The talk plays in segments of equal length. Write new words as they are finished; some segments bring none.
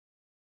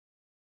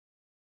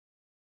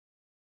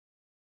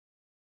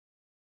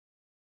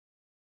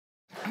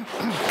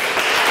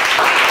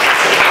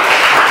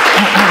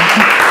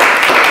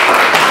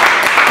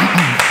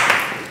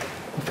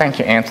Thank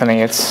you,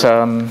 Anthony. It's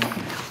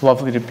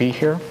lovely to be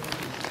here.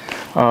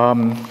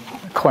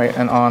 Quite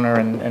an honor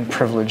and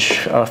privilege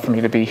for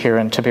me to be here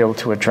and to be able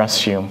to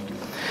address you.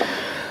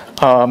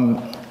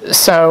 The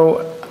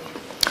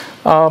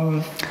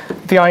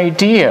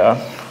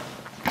idea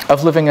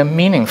of living a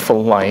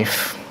meaningful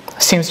life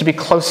seems to be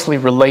closely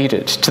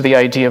related to the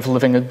idea of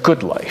living a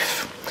good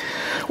life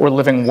or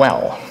living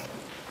well.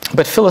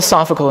 But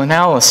philosophical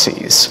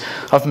analyses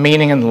of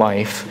meaning in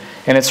life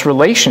and its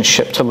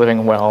relationship to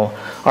living well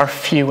are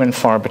few and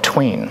far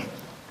between.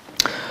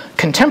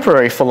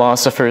 Contemporary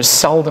philosophers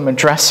seldom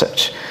address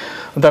it,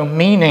 though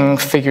meaning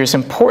figures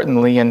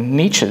importantly in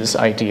Nietzsche's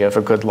idea of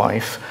a good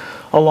life,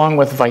 along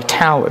with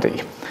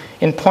vitality,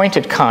 in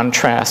pointed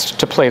contrast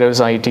to Plato's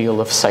ideal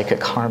of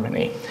psychic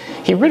harmony.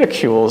 He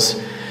ridicules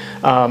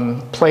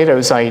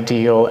Plato's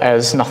ideal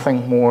as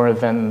nothing more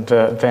than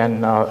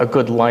a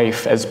good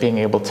life as being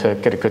able to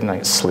get a good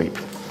night's sleep.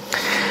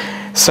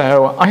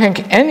 So I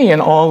think any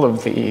and all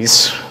of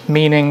these,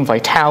 meaning,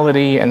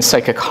 vitality, and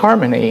psychic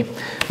harmony,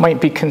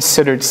 might be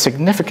considered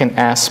significant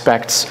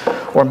aspects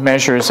or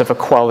measures of a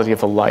quality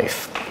of a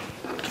life.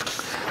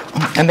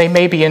 And they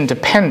may be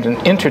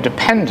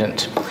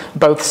interdependent,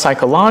 both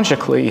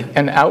psychologically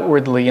and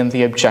outwardly in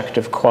the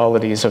objective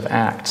qualities of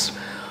acts.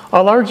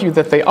 I'll argue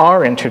that they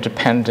are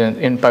interdependent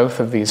in both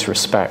of these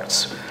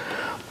respects.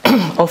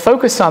 I'll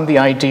focus on the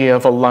idea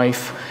of a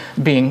life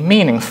being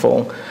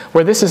meaningful,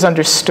 where this is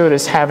understood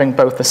as having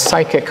both a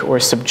psychic or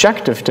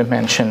subjective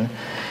dimension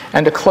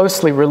and a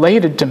closely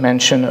related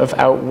dimension of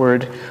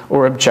outward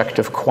or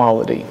objective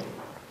quality.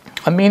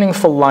 A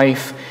meaningful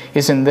life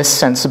is in this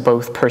sense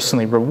both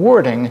personally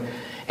rewarding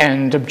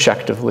and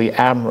objectively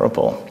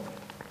admirable.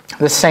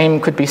 The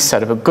same could be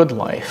said of a good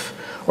life,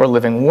 or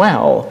living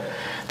well,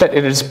 that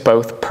it is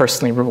both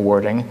personally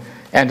rewarding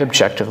and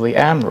objectively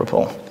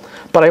admirable.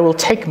 But I will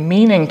take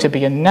meaning to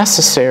be a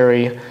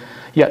necessary,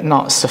 yet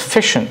not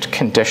sufficient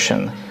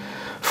condition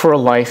for a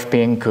life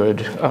being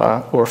good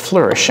or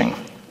flourishing.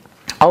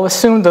 I'll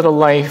assume that a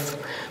life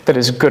that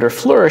is good or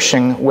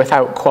flourishing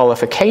without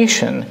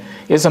qualification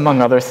is,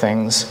 among other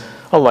things,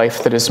 a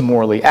life that is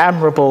morally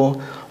admirable,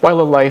 while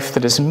a life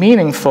that is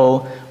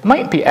meaningful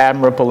might be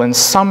admirable in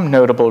some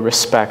notable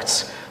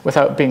respects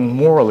without being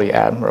morally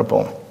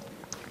admirable.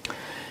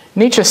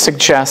 Nietzsche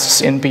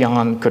suggests in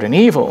Beyond Good and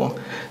Evil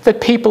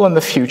that people in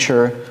the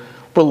future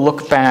will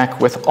look back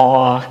with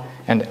awe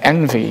and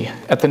envy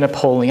at the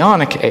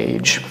Napoleonic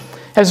age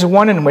as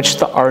one in which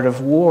the art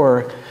of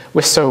war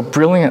was so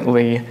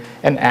brilliantly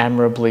and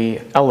admirably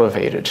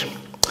elevated.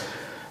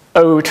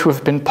 Oh, to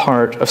have been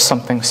part of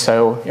something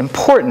so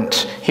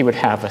important, he would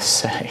have us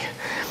say.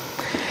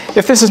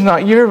 If this is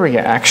not your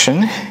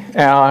reaction,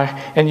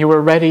 and you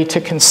are ready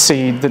to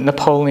concede that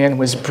Napoleon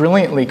was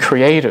brilliantly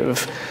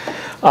creative,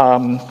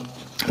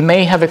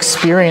 may have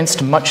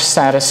experienced much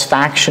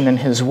satisfaction in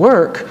his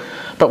work,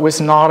 but was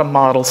not a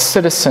model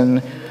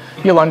citizen,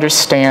 you'll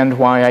understand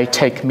why I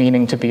take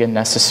meaning to be a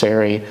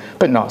necessary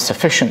but not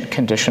sufficient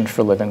condition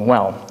for living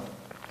well.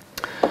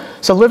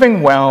 So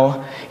living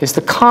well is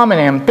the common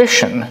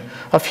ambition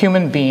of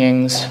human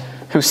beings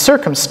whose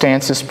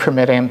circumstances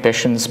permit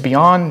ambitions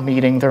beyond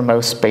meeting their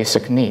most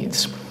basic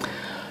needs.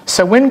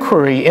 So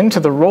inquiry into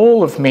the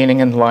role of meaning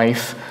in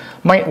life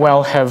might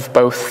well have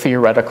both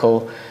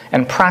theoretical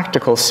and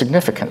practical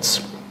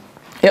significance.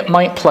 It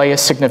might play a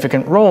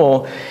significant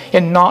role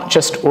in not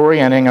just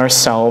orienting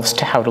ourselves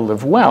to how to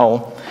live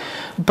well,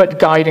 but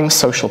guiding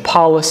social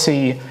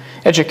policy,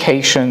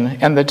 education,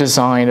 and the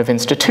design of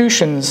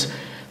institutions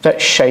that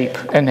shape,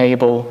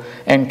 enable,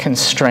 and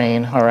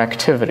constrain our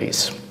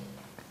activities.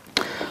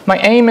 My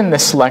aim in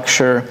this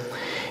lecture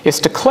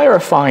is to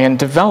clarify and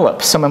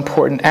develop some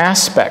important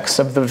aspects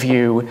of the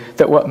view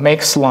that what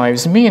makes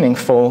lives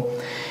meaningful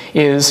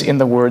is, in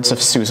the words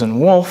of Susan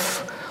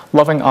Wolf,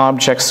 loving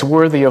objects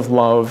worthy of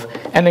love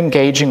and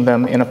engaging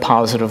them in a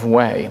positive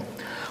way.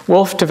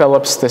 Wolf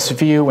develops this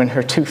view in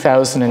her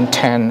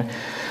 2010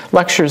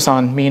 lectures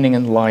on meaning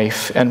in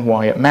life and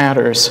why it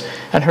matters,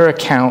 and her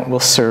account will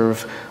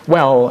serve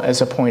well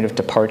as a point of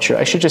departure.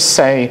 I should just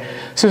say,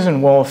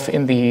 Susan Wolf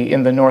in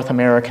the North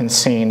American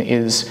scene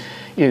is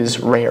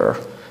rare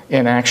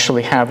in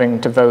actually having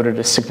devoted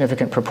a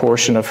significant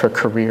proportion of her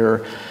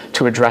career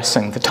to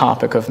addressing the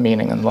topic of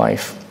meaning in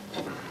life.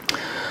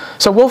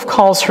 So Wolf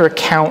calls her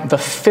account the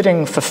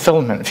fitting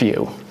fulfillment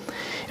view.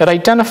 It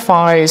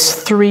identifies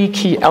three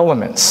key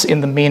elements in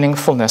the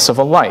meaningfulness of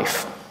a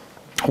life.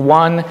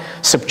 1,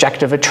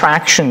 subjective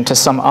attraction to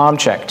some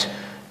object.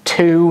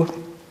 2,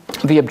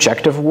 the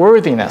objective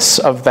worthiness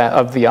of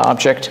the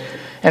object.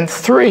 And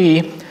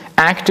 3,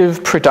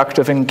 active,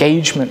 productive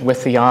engagement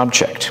with the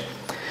object.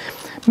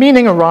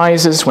 Meaning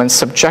arises when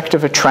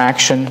subjective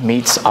attraction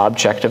meets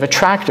objective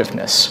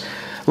attractiveness,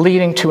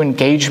 leading to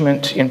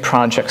engagement in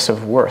projects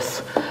of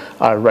worth,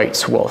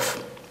 writes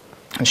Wolf.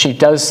 And she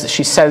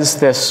says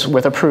this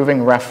with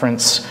approving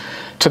reference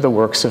to the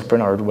works of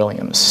Bernard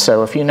Williams.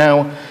 So if you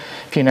know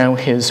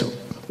his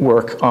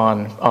work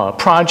on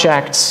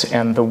projects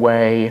and the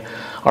way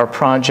our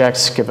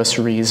projects give us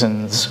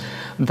reasons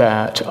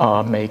that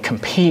may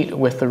compete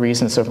with the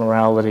reasons of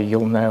morality,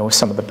 you'll know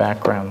some of the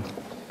background.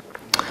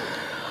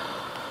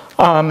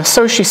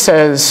 So she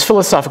says,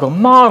 philosophical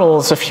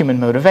models of human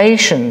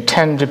motivation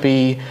tend to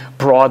be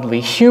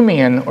broadly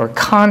Humean or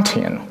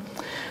Kantian.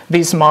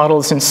 These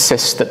models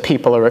insist that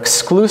people are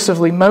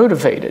exclusively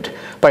motivated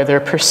by their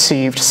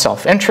perceived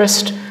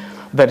self-interest,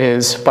 that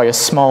is, by a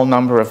small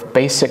number of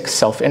basic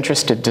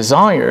self-interested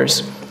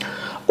desires,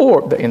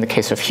 or in the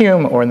case of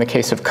Hume, or in the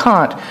case of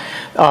Kant,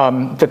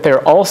 that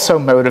they're also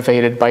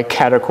motivated by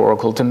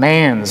categorical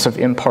demands of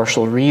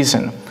impartial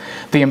reason,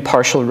 the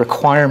impartial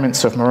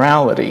requirements of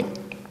morality.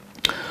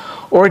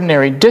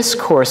 Ordinary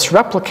discourse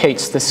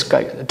replicates this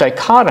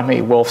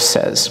dichotomy, Wolff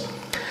says.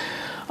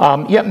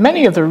 Yet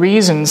many of the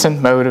reasons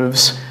and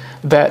motives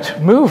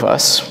that move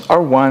us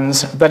are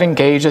ones that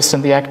engage us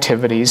in the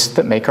activities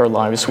that make our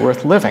lives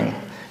worth living.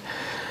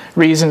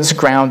 Reasons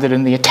grounded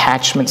in the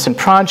attachments and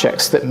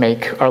projects that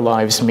make our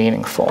lives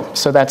meaningful.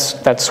 So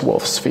that's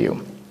Wolff's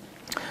view.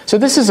 So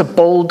this is a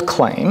bold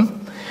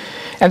claim,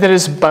 and it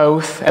is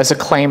both, as a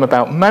claim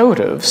about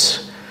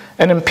motives,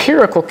 an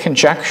empirical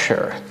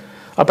conjecture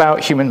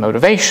about human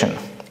motivation,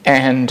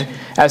 and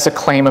as a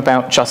claim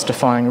about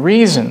justifying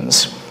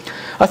reasons,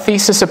 a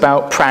thesis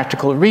about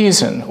practical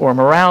reason or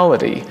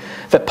morality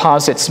that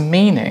posits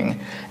meaning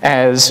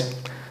as,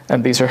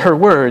 and these are her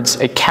words,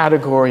 a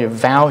category of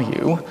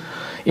value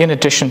in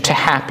addition to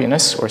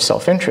happiness or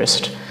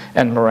self-interest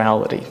and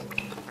morality.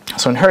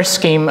 So in her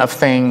scheme of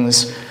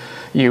things,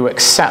 you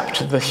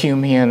accept the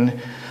Humean,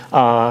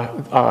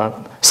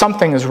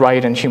 something is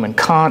right in human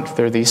Kant.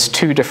 There are these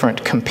two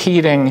different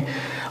competing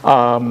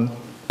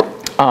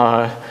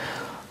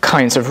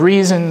kinds of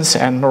reasons,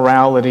 and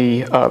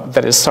morality,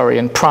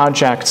 and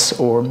projects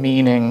or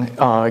meaning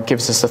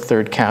gives us a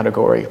third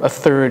category, a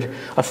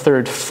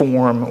third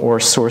form or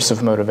source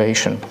of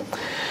motivation.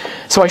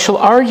 So I shall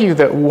argue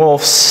that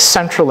Wolff's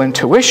central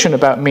intuition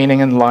about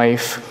meaning in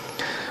life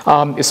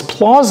is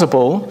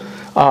plausible,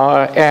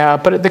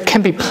 but it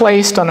can be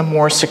placed on a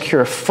more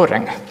secure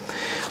footing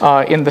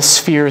in the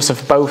spheres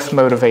of both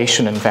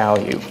motivation and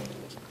value.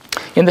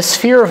 In the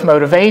sphere of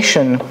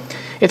motivation,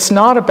 it's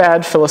not a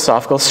bad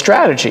philosophical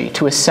strategy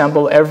to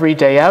assemble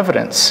everyday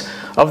evidence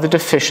of the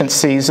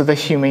deficiencies of the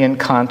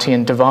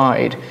Humean-Kantian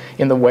divide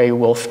in the way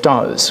Wolff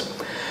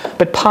does.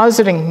 But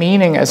positing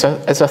meaning as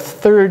a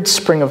third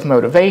spring of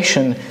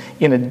motivation,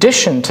 in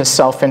addition to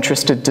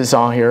self-interested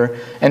desire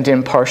and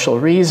impartial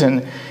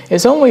reason,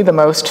 is only the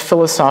most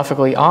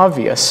philosophically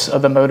obvious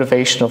of the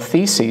motivational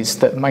theses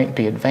that might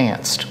be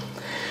advanced.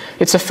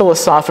 It's a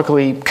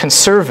philosophically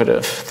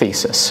conservative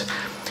thesis.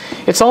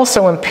 It's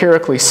also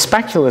empirically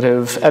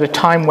speculative at a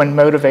time when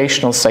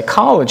motivational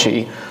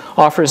psychology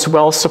offers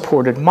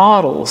well-supported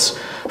models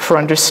for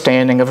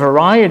understanding a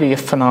variety of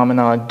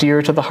phenomena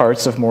dear to the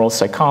hearts of moral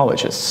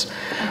psychologists.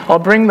 I'll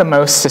bring the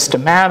most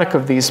systematic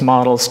of these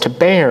models to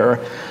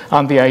bear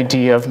on the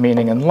idea of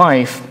meaning in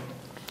life,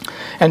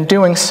 and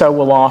doing so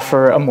will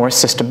offer a more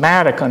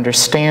systematic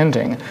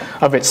understanding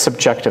of its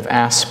subjective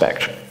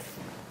aspect.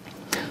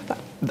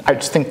 I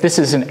just think this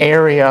is an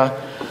area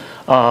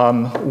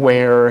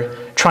where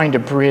trying to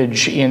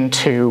bridge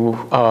into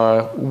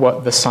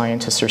what the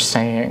scientists are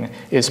saying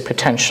is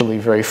potentially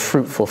very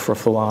fruitful for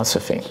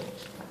philosophy.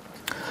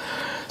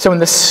 So in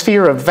the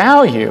sphere of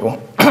value,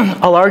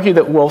 I'll argue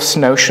that Wolff's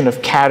notion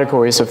of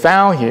categories of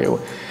value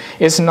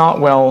is not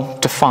well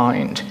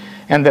defined,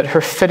 and that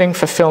her fitting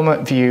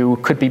fulfillment view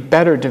could be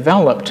better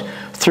developed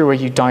through a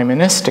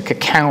eudaimonistic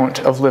account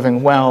of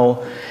living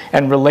well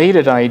and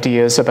related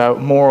ideas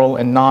about moral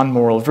and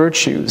non-moral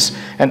virtues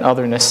and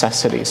other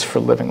necessities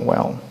for living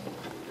well.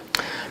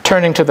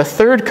 Turning to the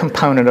third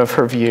component of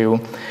her view,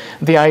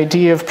 the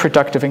idea of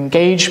productive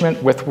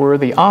engagement with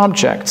worthy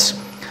objects,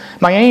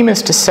 my aim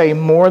is to say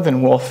more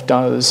than Wolff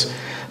does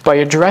by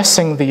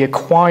addressing the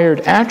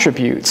acquired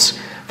attributes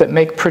that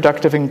make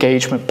productive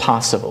engagement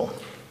possible.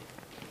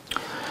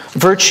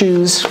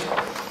 Virtues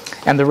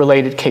and the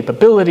related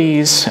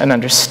capabilities and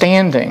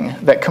understanding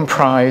that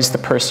comprise the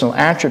personal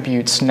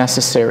attributes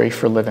necessary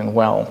for living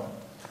well.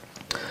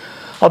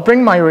 I'll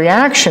bring my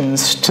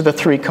reactions to the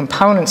three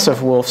components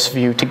of Wolff's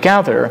view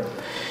together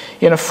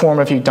in a form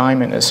of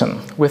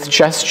eudaimonism,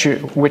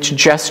 which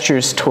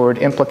gestures toward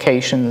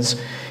implications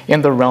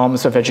in the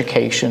realms of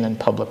education and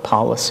public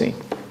policy.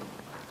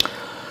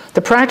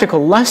 The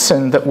practical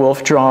lesson that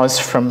Wolff draws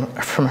from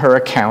her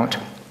account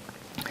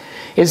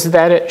is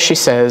that, she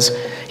says,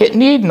 it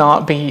need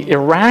not be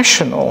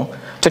irrational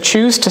to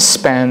choose to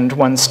spend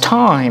one's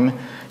time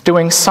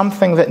doing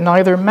something that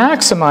neither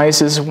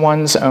maximizes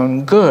one's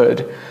own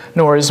good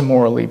nor is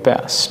morally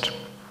best.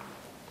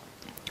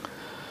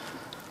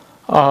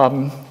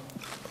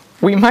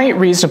 We might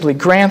reasonably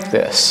grant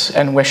this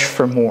and wish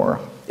for more.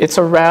 It's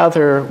a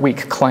rather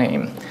weak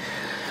claim.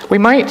 We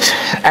might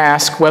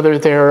ask whether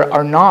there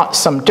are not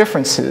some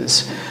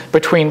differences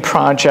between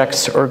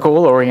projects or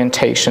goal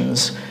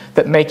orientations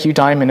that make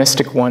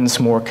eudaimonistic ones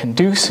more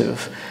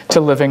conducive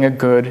to living a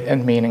good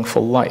and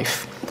meaningful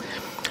life.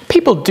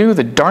 People People do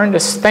the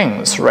darndest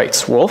things,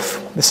 writes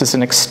Woolf. This is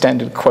an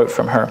extended quote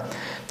from her.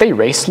 They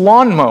race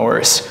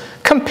lawnmowers,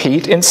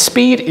 compete in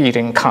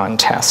speed-eating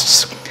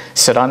contests,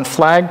 sit on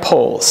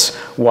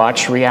flagpoles,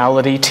 watch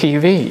reality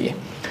TV.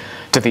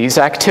 Do these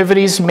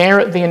activities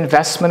merit the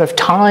investment of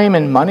time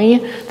and money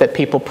that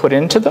people put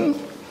into them?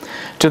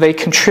 Do they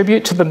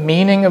contribute to the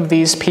meaning of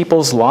these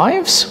people's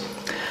lives?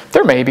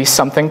 There may be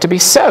something to be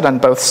said on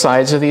both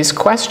sides of these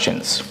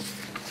questions.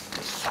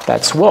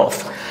 That's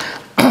Woolf.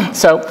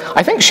 So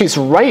I think she's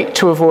right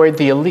to avoid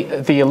the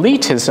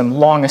elitism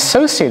long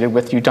associated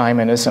with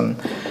eudaimonism,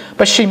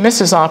 but she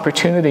misses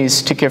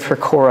opportunities to give her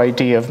core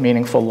idea of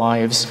meaningful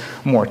lives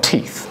more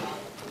teeth.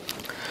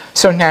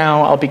 So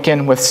now I'll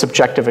begin with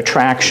subjective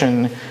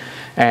attraction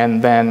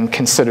and then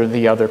consider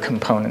the other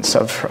components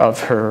of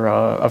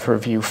her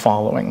view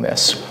following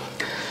this.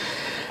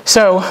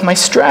 So my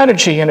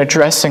strategy in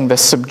addressing the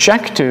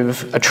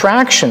subjective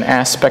attraction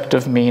aspect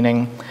of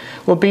meaning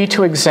will be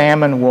to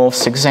examine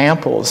Woolf's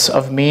examples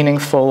of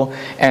meaningful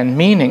and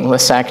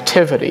meaningless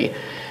activity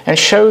and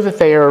show that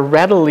they are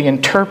readily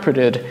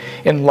interpreted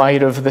in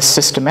light of the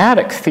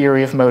systematic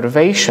theory of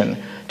motivation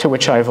to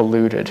which I've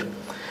alluded.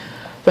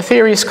 The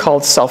theory is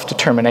called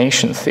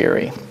self-determination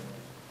theory.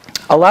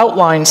 I'll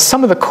outline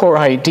some of the core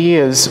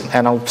ideas,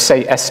 and I'll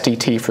say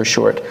SDT for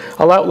short.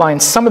 I'll outline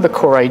some of the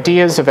core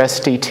ideas of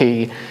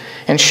SDT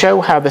and show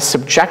how the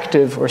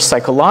subjective or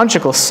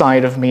psychological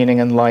side of meaning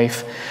in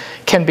life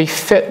can be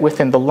fit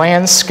within the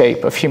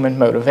landscape of human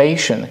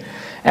motivation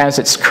as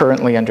it's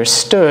currently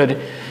understood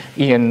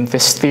in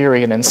this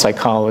theory and in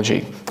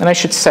psychology. And I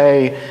should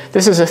say,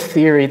 this is a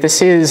theory,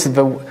 this is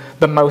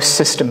the most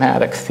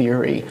systematic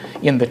theory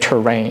in the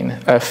terrain,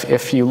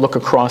 if you look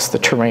across the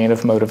terrain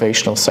of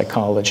motivational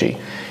psychology.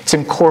 It's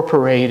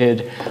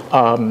incorporated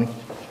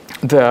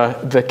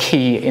the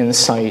key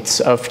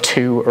insights of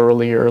two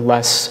earlier,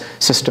 less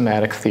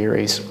systematic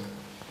theories.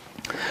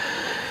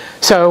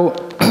 So,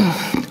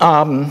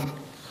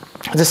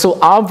 this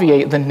will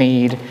obviate the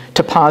need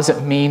to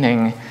posit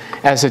meaning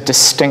as a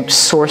distinct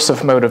source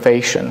of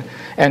motivation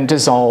and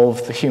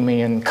dissolve the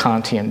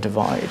Humean-Kantian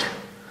divide.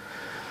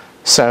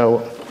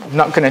 So I'm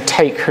not going to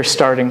take her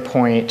starting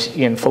point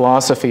in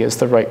philosophy as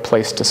the right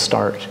place to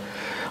start.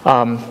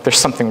 There's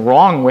something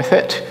wrong with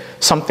it.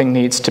 Something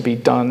needs to be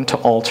done to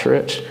alter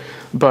it.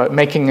 But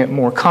making it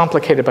more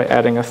complicated by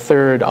adding a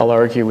third, I'll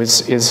argue,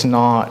 is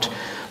not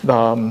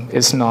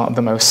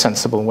the most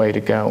sensible way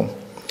to go.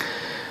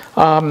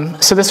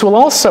 So this will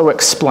also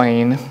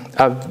explain,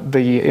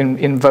 the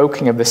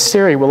invoking of this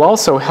theory will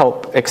also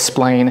help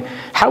explain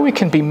how we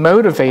can be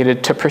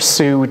motivated to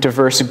pursue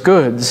diverse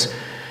goods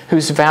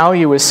whose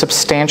value is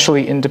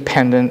substantially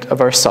independent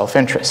of our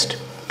self-interest.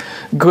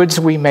 Goods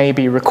we may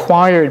be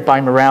required by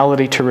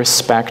morality to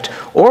respect,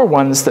 or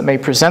ones that may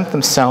present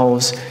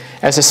themselves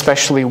as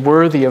especially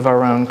worthy of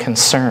our own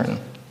concern.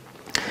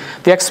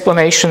 The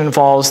explanation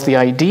involves the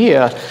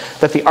idea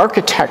that the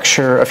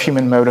architecture of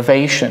human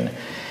motivation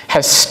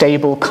has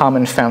stable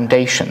common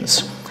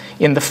foundations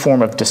in the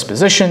form of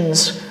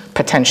dispositions,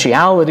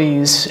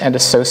 potentialities, and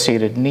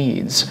associated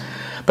needs,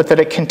 but that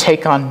it can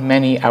take on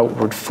many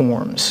outward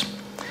forms.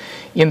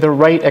 In the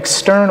right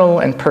external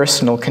and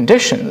personal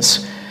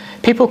conditions,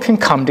 people can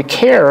come to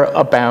care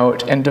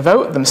about and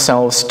devote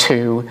themselves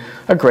to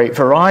a great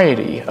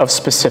variety of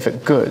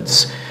specific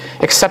goods,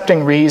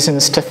 accepting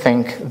reasons to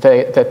think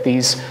that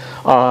these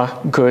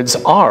goods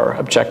are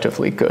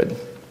objectively good.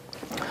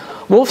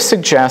 Woolf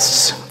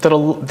suggests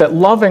that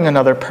loving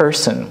another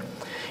person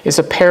is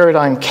a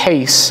paradigm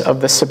case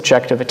of the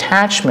subjective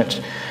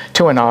attachment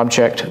to an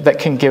object that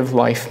can give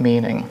life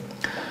meaning.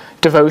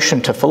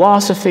 Devotion to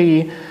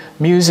philosophy,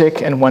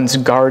 music, and one's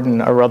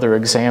garden are other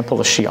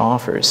examples she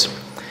offers.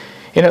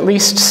 In at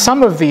least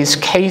some of these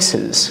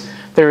cases,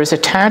 there is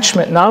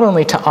attachment not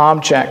only to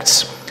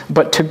objects,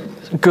 but to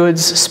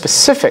goods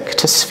specific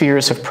to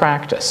spheres of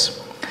practice.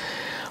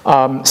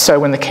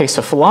 So in the case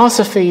of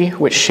philosophy,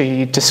 which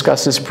she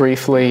discusses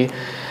briefly,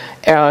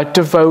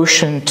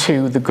 devotion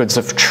to the goods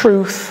of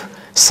truth,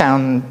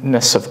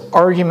 soundness of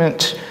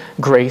argument,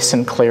 grace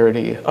and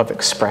clarity of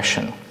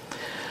expression.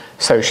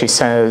 So she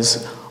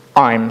says,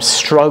 I'm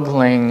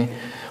struggling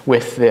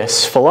with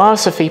this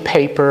philosophy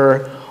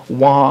paper.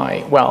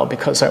 Why? Well,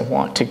 because I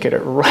want to get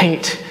it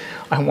right.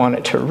 I want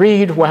it to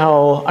read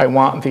well. I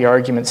want the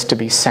arguments to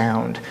be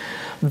sound.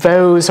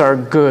 Those are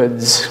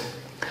goods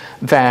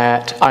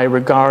that I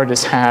regard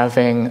as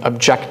having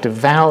objective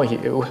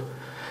value.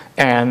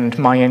 And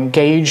my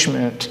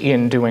engagement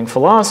in doing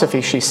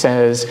philosophy, she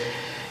says,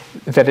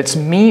 that it's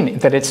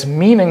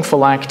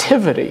meaningful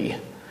activity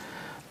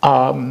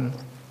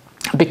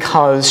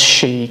because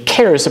she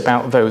cares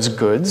about those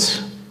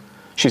goods.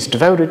 She's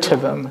devoted to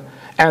them.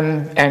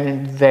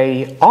 And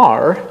they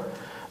are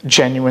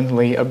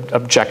genuinely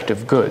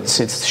objective goods.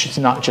 It's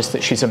not just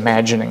that she's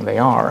imagining they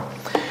are.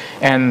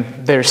 And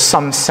there's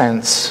some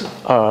sense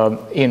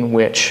in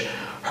which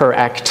her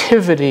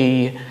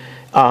activity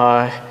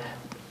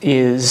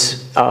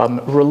is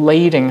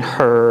relating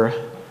her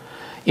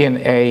in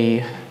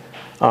a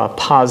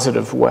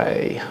positive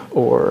way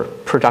or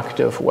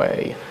productive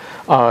way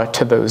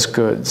to those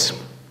goods.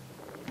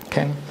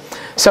 Okay?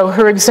 So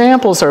her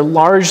examples are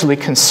largely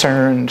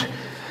concerned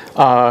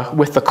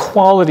with the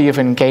quality of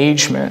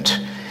engagement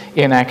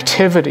in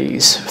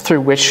activities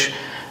through which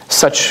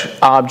such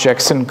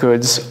objects and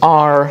goods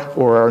are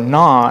or are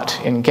not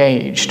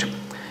engaged.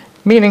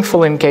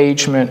 Meaningful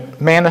engagement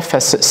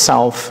manifests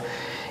itself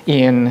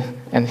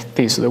in, and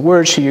these are the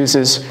words she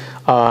uses,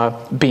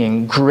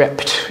 being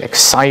gripped,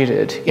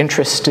 excited,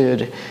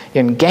 interested,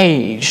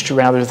 engaged,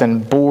 rather than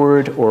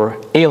bored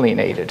or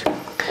alienated.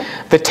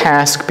 The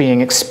task being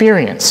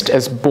experienced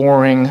as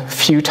boring,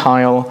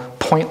 futile,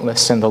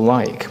 pointless, and the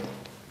like.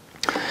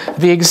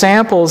 The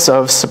examples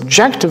of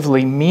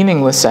subjectively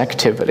meaningless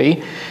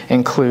activity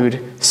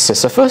include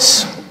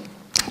Sisyphus,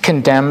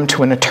 condemned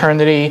to an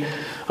eternity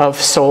of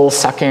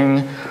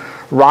soul-sucking,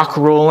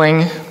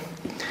 rock-rolling,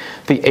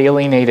 the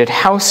alienated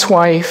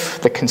housewife,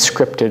 the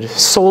conscripted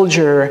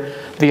soldier,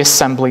 the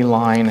assembly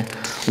line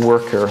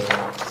worker.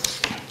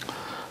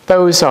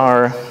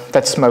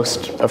 That's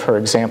most of her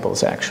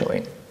examples,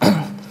 actually.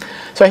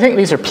 So I think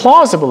these are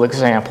plausible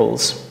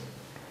examples,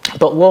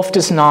 but Woolf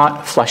does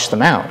not flesh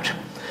them out,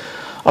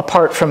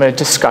 apart from a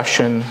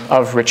discussion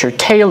of Richard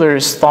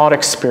Taylor's thought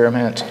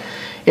experiment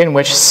in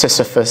which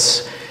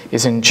Sisyphus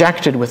is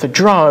injected with a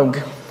drug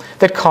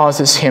that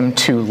causes him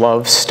to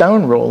love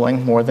stone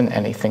rolling more than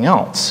anything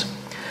else,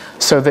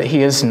 so that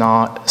he is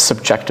not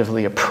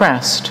subjectively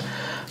oppressed,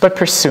 but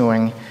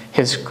pursuing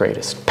his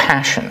greatest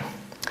passion.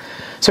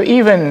 So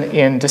even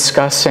in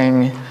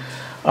discussing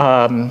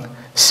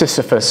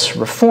Sisyphus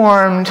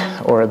Reformed,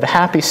 or the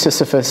happy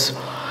Sisyphus,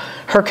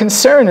 her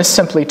concern is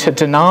simply to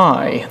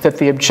deny that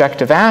the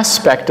objective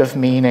aspect of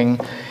meaning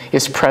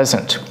is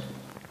present.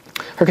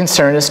 Her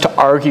concern is to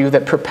argue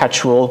that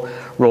perpetual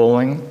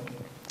rolling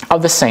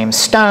of the same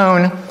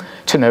stone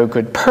to no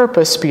good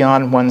purpose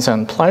beyond one's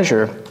own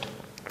pleasure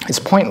is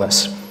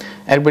pointless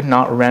and would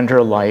not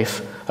render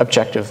life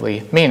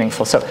objectively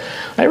meaningful. So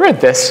I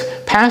read this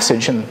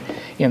passage in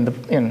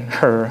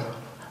her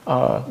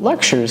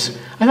lectures.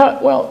 I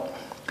thought, well,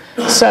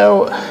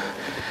 so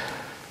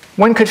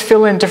one could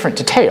fill in different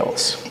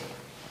details.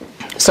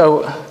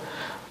 So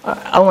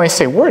I'll only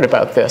say a word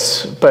about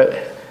this,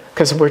 but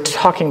because we're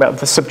talking about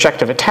the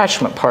subjective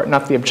attachment part,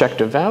 not the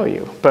objective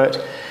value.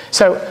 But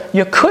so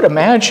you could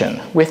imagine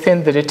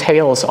within the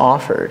details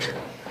offered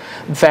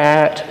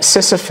that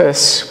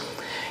Sisyphus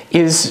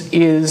is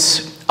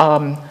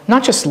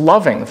not just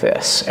loving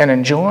this and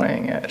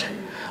enjoying it,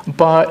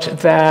 but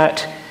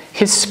that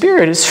his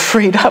spirit is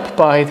freed up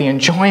by the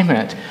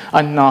enjoyment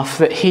enough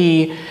that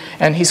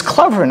he's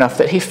clever enough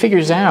that he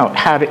figures out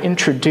how to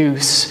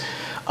introduce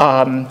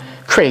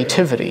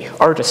creativity,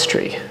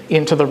 artistry,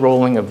 into the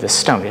rolling of this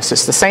stone. It's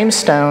just the same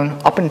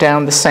stone, up and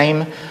down the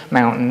same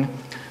mountain,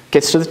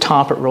 gets to the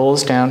top, it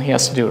rolls down, he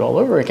has to do it all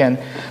over again.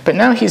 But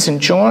now he's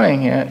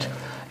enjoying it,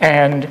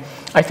 and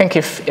I think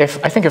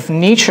if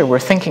Nietzsche were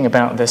thinking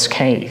about this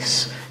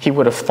case, he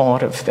would have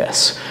thought of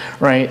this,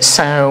 right?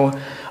 So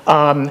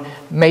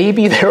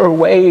maybe there are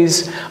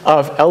ways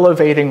of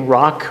elevating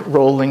rock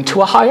rolling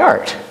to a high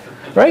art,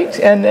 right?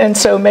 And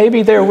so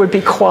maybe there would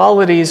be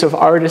qualities of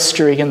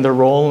artistry in the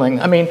rolling.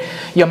 I mean,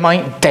 you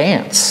might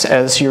dance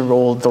as you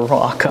rolled the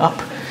rock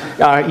up.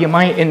 You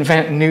might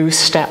invent new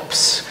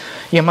steps.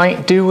 You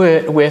might do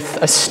it with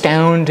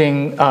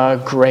astounding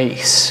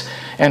grace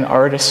and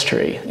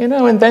artistry, you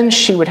know, and then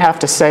she would have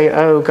to say,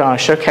 oh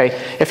gosh, okay,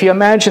 if you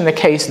imagine the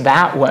case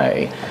that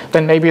way,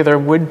 then maybe there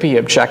would be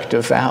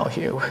objective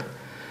value.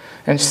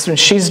 And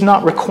she's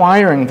not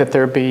requiring that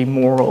there be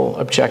moral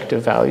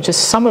objective value,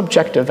 just some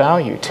objective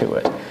value to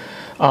it.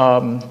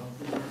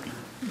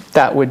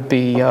 That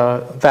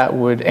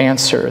would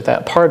answer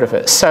that part of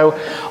it. So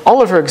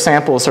all of her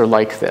examples are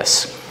like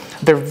this.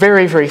 They're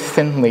very, very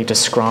thinly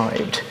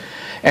described.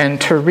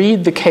 And to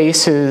read the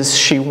cases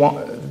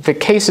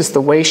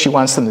the way she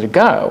wants them to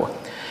go,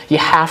 you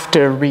have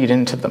to read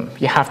into them.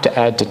 You have to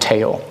add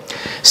detail.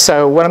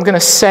 So what I'm going to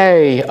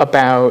say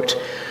about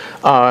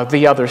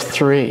the other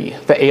three,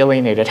 the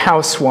alienated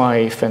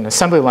housewife and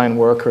assembly line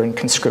worker and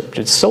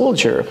conscripted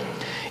soldier,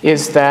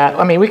 is that,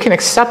 I mean, we can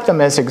accept them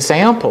as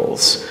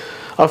examples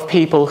of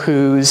people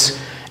whose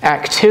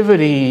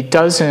activity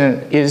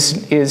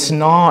is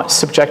not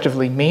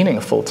subjectively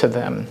meaningful to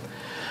them.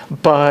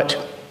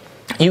 But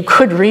you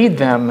could read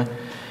them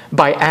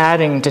by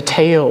adding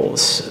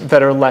details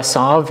that are less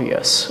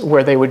obvious,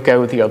 where they would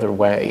go the other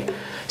way.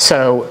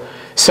 So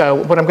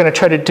what I'm going to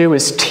try to do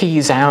is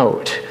tease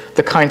out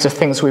the kinds of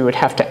things we would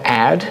have to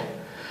add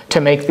to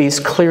make these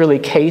clearly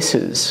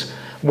cases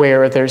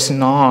where there's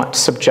not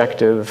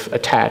subjective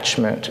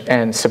attachment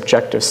and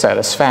subjective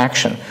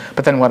satisfaction.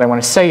 But then what I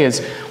want to say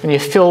is, when you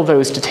fill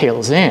those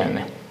details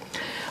in,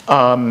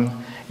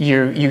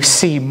 you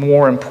see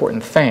more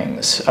important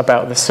things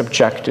about the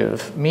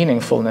subjective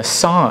meaningfulness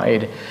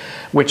side,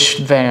 which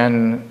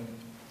then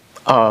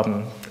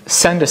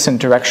send us in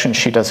directions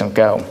she doesn't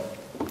go.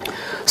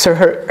 So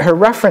her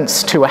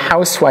reference to a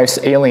housewife's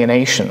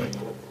alienation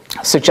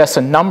suggests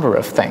a number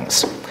of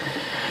things.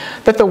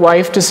 That the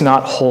wife does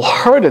not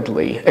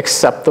wholeheartedly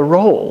accept the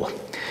role,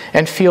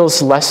 and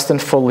feels less than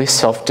fully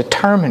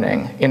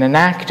self-determining in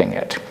enacting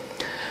it,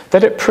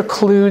 that it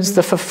precludes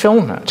the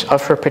fulfillment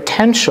of her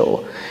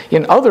potential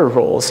in other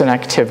roles and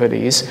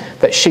activities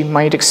that she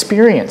might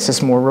experience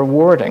as more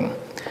rewarding,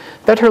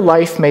 that her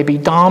life may be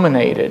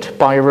dominated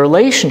by a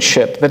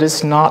relationship that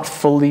is not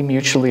fully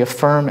mutually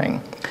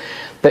affirming,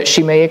 that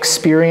she may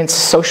experience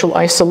social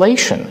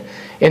isolation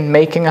in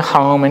making a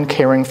home and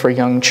caring for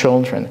young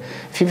children.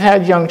 If you've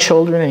had young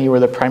children and you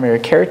were the primary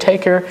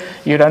caretaker,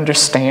 you'd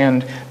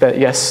understand that,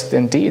 yes,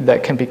 indeed,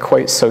 that can be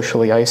quite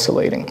socially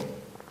isolating.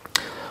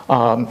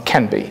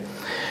 Can be.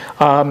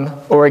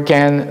 Or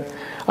again,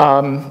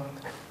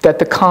 that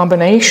the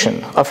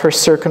combination of her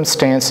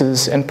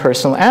circumstances and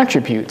personal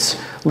attributes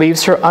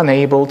leaves her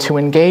unable to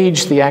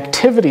engage the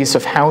activities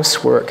of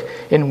housework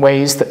in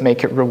ways that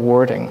make it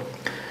rewarding.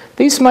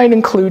 These might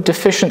include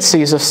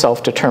deficiencies of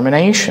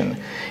self-determination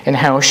in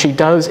how she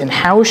does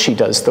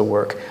the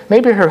work.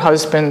 Maybe her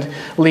husband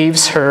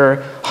leaves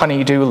her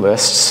honey-do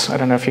lists. I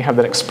don't know if you have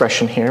that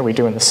expression here. We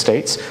do in the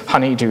States.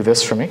 Honey, do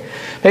this for me.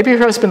 Maybe her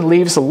husband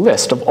leaves a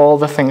list of all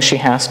the things she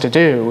has to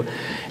do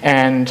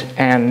and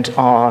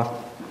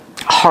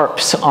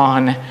harps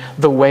on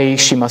the way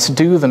she must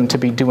do them to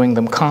be doing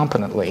them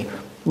competently,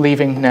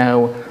 leaving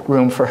no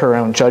room for her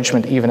own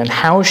judgment even in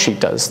how she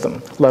does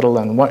them, let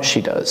alone what she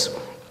does.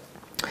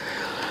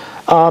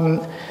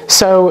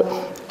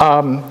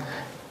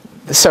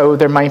 So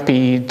there might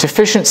be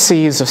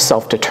deficiencies of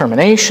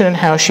self-determination in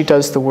how she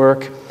does the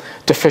work,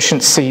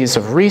 deficiencies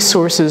of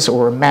resources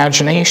or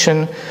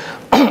imagination,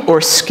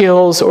 or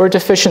skills, or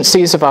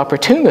deficiencies of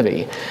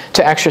opportunity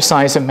to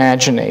exercise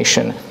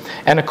imagination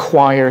and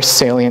acquire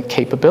salient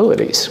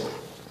capabilities.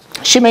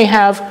 She may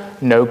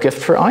have no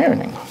gift for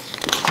ironing,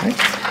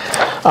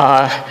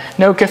 right?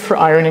 No gift for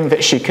ironing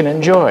that she can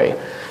enjoy.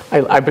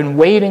 I've been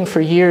waiting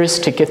for years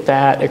to get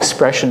that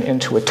expression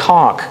into a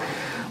talk.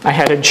 I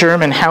had a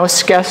German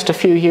house guest a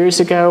few years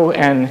ago,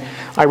 and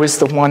I was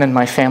the one in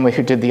my family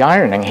who did the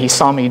ironing. He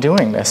saw me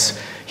doing this.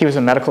 He was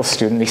a medical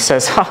student. He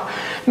says,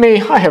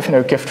 me, I have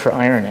no gift for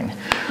ironing.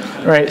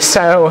 Right,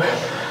 so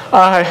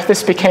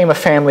this became a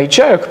family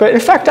joke, but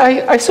in fact,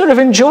 I sort of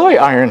enjoy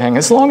ironing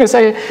as long as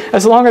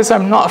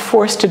I'm not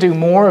forced to do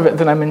more of it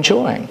than I'm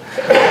enjoying.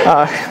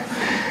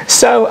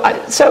 So,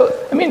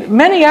 I mean,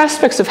 many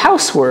aspects of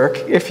housework,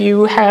 if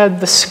you had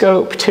the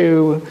scope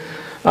to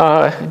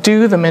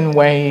do them in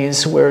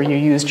ways where you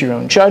used your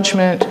own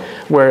judgment,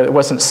 where it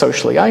wasn't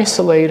socially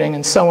isolating,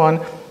 and so on,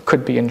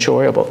 could be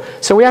enjoyable.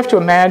 So we have to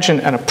imagine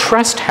an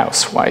oppressed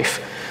housewife.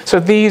 So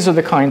these are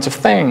the kinds of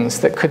things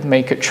that could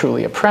make it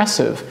truly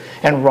oppressive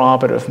and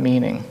rob it of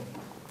meaning,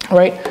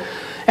 right?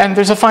 And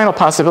there's a final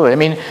possibility. I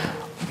mean,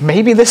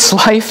 maybe this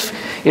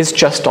life is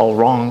just all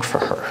wrong for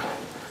her.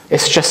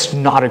 It's just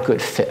not a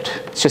good fit.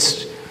 It's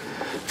just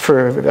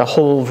for a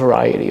whole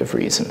variety of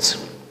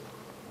reasons.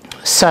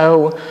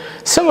 So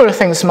similar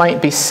things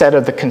might be said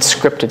of the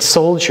conscripted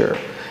soldier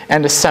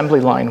and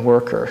assembly line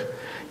worker.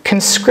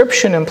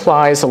 Conscription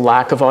implies a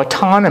lack of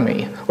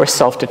autonomy or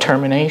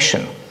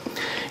self-determination,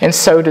 and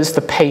so does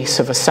the pace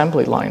of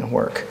assembly line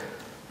work,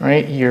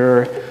 right?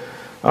 You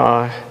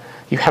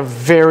have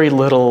very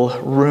little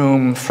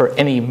room for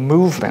any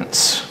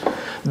movements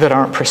that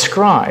aren't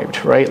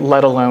prescribed, right?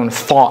 Let alone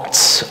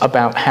thoughts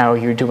about how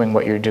you're doing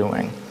what you're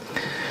doing.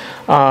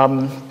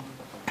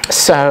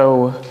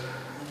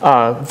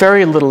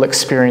 Very little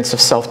experience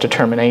of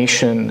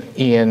self-determination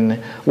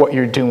in what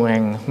you're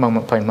doing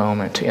moment by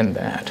moment in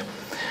that.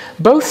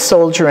 Both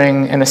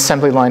soldiering and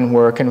assembly line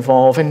work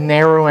involve a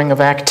narrowing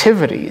of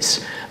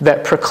activities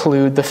that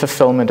preclude the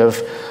fulfillment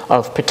of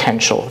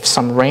potential, of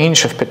some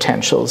range of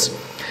potentials,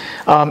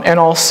 and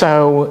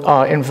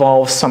also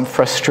involves some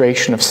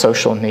frustration of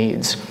social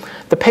needs.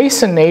 The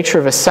pace and nature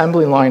of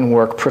assembly line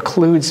work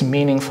precludes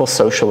meaningful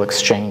social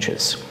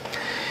exchanges.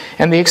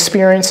 And the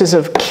experiences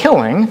of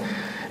killing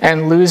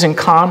and losing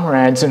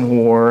comrades in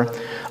war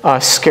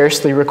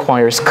scarcely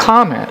requires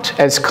comment,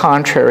 as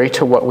contrary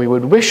to what we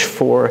would wish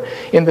for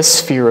in the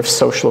sphere of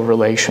social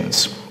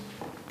relations.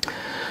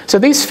 So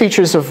these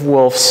features of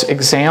Woolf's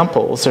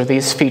examples are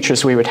these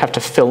features we would have to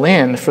fill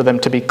in for them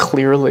to be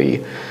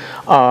clearly,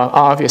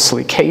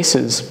 obviously,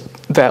 cases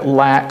that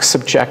lack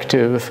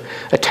subjective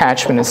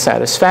attachment and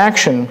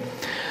satisfaction.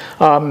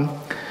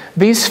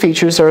 These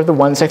features are the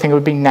ones I think it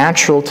would be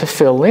natural to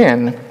fill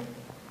in.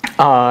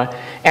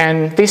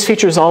 And these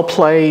features all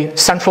play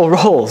central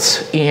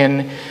roles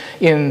in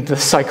the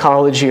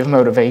psychology of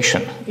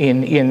motivation,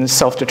 in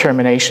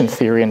self-determination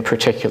theory in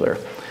particular.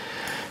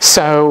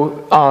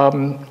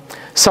 So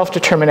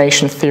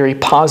self-determination theory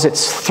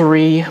posits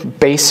three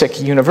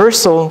basic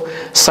universal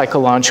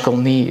psychological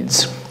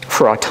needs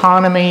for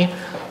autonomy,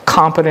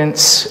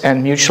 competence,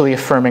 and mutually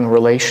affirming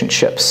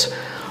relationships,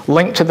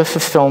 linked to the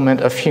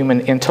fulfillment of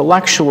human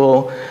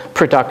intellectual,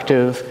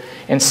 productive,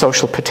 and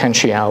social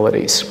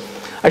potentialities.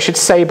 I should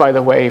say, by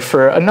the way,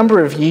 for a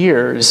number of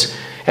years,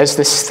 as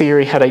this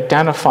theory had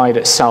identified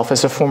itself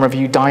as a form of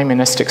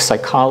eudaimonistic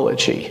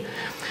psychology,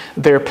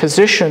 their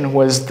position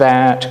was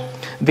that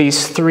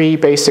these three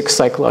basic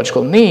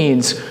psychological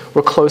needs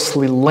were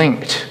closely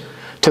linked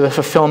to the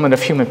fulfillment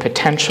of human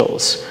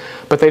potentials,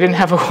 but they didn't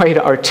have a way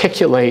to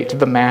articulate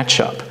the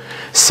matchup.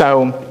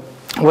 So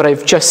what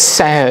I've just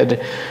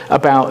said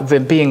about the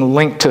being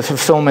linked to the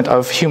fulfillment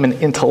of human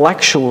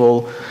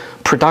intellectual,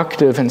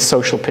 productive, and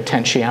social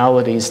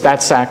potentialities,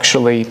 that's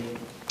actually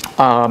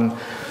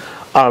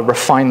a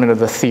refinement of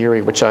the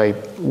theory which I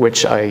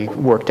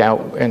worked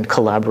out in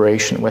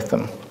collaboration with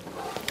them.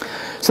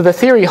 So the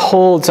theory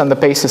holds on the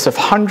basis of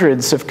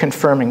hundreds of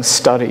confirming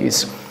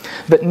studies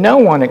that no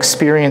one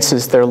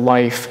experiences their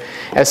life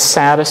as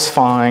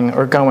satisfying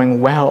or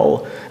going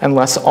well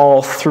unless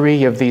all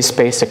three of these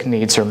basic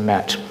needs are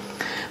met.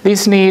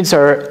 These needs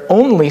are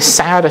only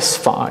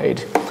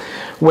satisfied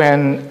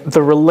when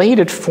the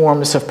related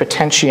forms of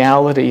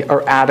potentiality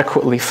are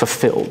adequately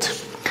fulfilled.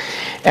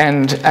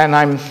 And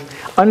I'm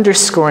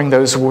underscoring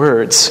those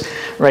words,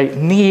 right?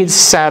 Needs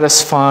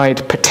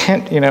satisfied,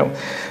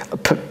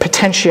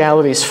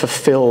 potentialities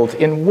fulfilled.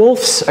 In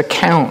Woolf's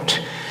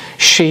account,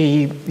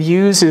 she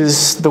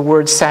uses the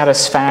word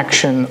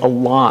satisfaction a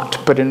lot,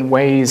 but in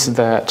ways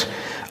that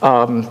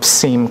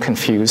seem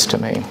confused to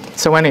me.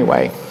 So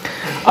anyway,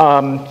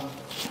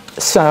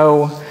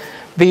 so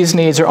these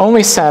needs are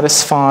only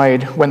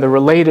satisfied when the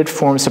related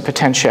forms of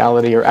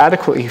potentiality are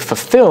adequately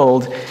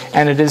fulfilled,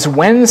 and it is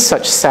when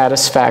such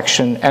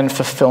satisfaction and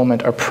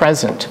fulfillment are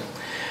present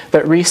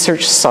that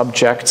research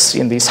subjects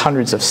in these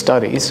hundreds of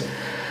studies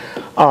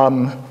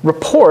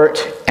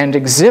report and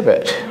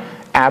exhibit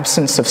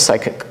absence of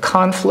psychic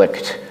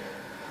conflict,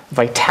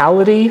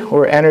 vitality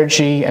or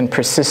energy and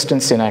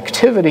persistence in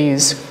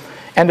activities,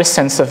 and a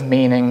sense of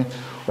meaning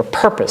or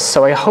purpose.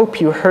 So I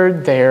hope you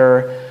heard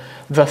there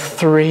the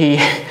three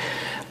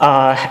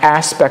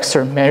aspects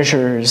or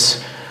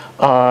measures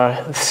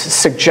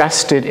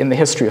suggested in the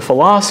history of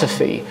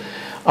philosophy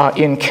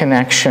in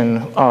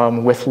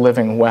connection with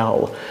living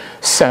well.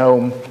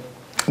 So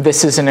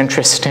this is an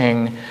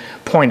interesting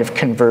point of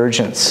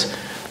convergence.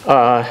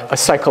 A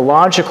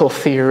psychological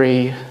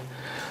theory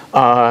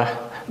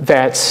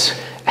that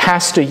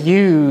has to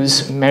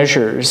use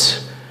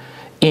measures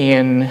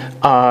in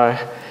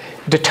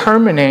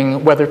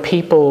determining whether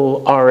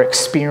people are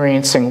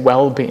experiencing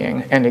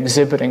well-being and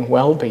exhibiting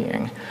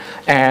well-being.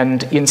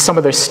 And in some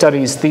of their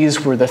studies,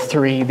 these were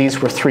three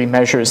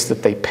measures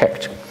that they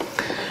picked.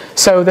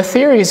 So the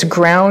theory is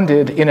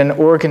grounded in an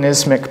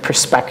organismic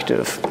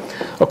perspective,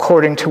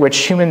 according to which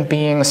human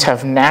beings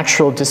have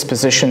natural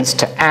dispositions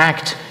to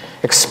act,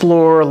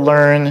 explore,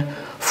 learn,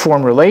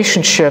 form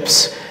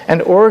relationships,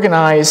 and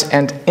organize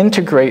and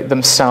integrate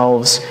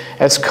themselves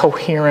as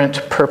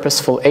coherent,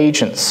 purposeful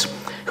agents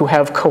who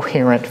have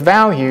coherent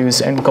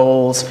values and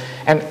goals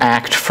and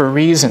act for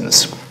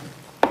reasons.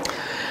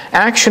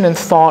 Action and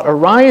thought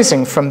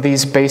arising from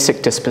these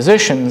basic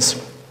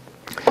dispositions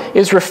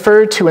is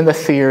referred to in the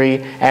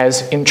theory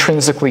as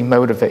intrinsically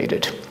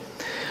motivated.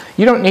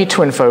 You don't need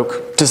to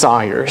invoke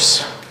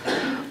desires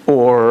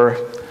or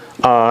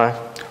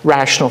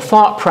rational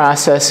thought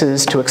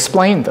processes to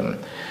explain them.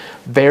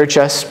 They're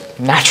just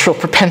natural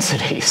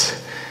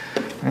propensities.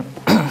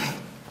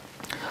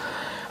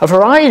 A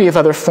variety of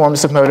other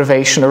forms of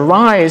motivation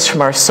arise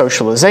from our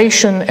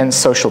socialization and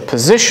social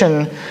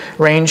position,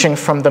 ranging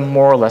from the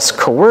more or less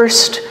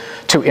coerced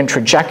to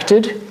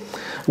introjected,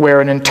 where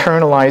an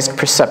internalized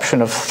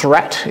perception of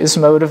threat is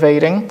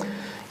motivating.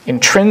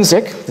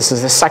 Intrinsic, this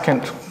is the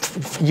second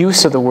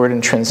use of the word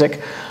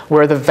intrinsic,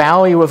 where the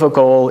value of a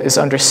goal is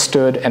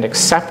understood and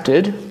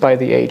accepted by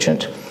the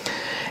agent,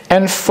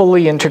 and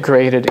fully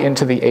integrated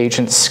into the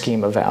agent's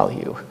scheme of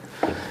value.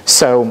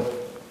 So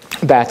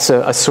that's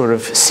a sort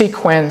of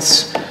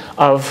sequence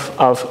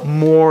of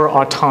more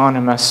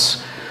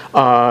autonomous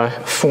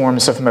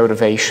forms of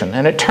motivation.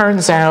 And it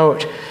turns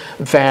out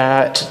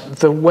that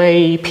the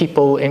way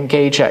people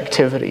engage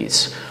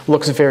activities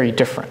looks very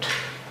different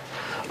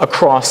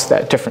across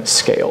that different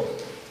scale.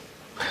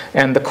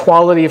 And the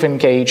quality of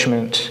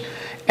engagement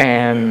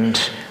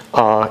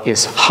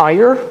is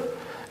higher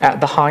at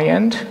the high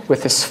end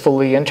with this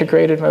fully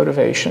integrated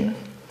motivation.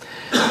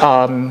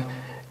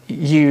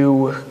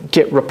 You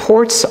get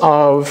reports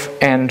of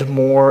and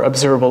more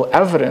observable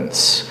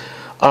evidence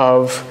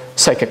of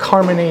psychic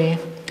harmony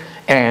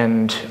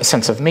and a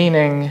sense of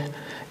meaning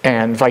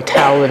and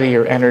vitality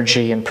or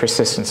energy and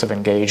persistence of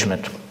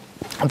engagement,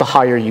 the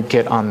higher you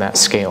get on that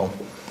scale.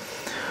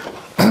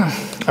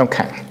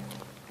 Okay.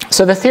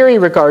 So the theory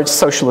regards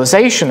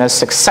socialization as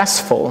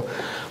successful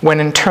when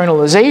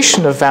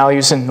internalization of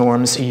values and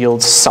norms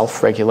yields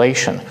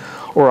self-regulation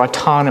or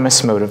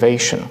autonomous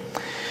motivation.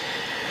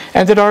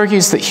 And it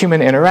argues that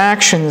human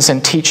interactions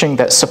and teaching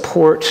that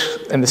support,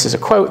 and this is a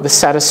quote, the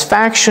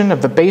satisfaction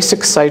of the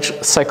basic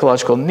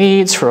psychological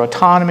needs for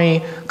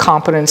autonomy,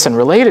 competence, and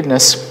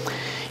relatedness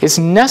is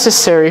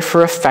necessary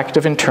for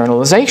effective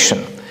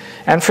internalization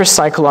and for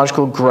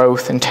psychological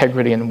growth,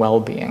 integrity, and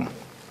well-being.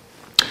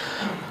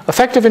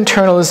 Effective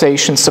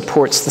internalization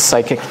supports the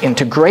psychic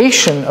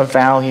integration of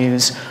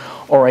values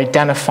or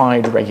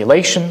identified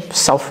regulation,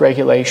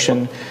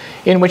 self-regulation,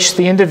 in which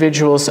the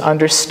individuals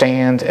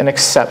understand and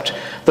accept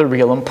the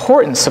real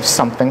importance of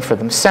something for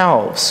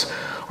themselves,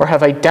 or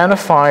have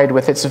identified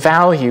with its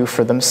value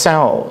for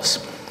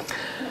themselves.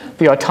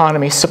 The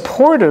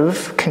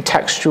autonomy-supportive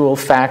contextual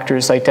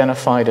factors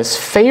identified as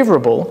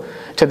favorable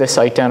to this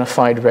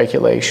identified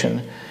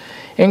regulation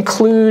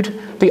include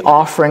the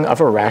offering of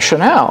a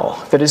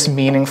rationale that is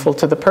meaningful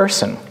to the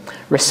person,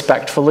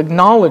 respectful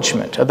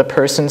acknowledgement of the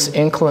person's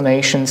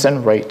inclinations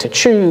and right to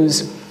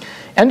choose,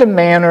 and a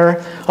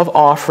manner of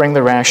offering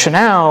the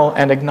rationale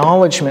and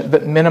acknowledgement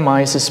that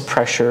minimizes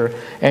pressure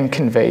and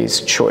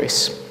conveys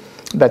choice.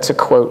 That's a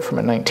quote from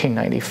a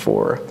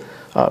 1994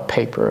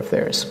 paper of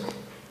theirs.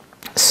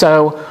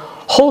 So,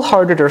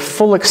 wholehearted or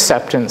full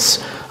acceptance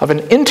of an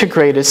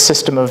integrated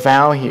system of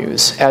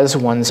values as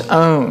one's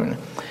own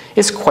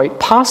is quite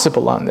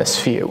possible on this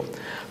view,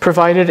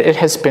 provided it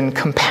has been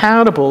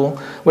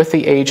compatible with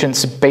the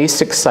agent's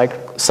basic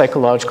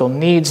psychological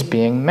needs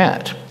being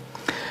met.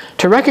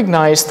 To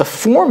recognize the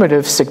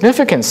formative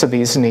significance of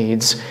these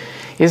needs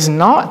is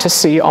not to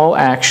see all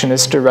action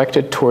as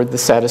directed toward the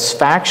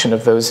satisfaction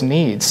of those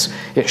needs,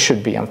 it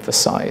should be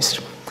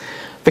emphasized.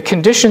 The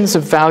conditions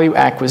of value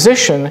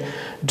acquisition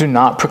do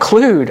not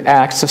preclude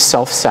acts of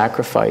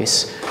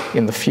self-sacrifice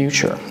in the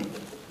future.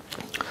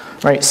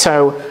 Right,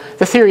 so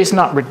the theory is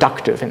not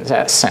reductive in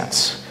that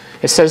sense.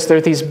 It says there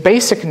are these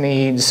basic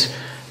needs,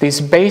 these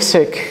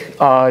basic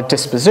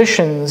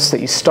dispositions that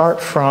you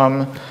start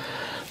from,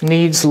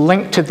 needs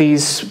linked to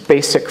these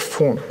basic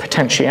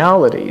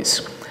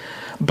potentialities,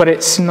 but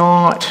it's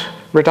not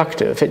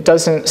reductive. It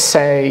doesn't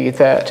say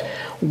that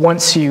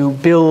once you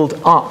build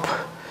up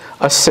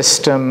a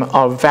system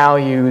of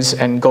values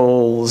and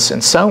goals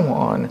and so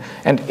on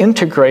and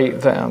integrate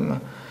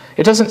them,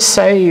 it doesn't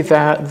say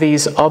that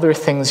these other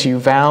things you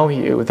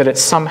value, that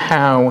it's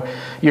somehow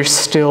you're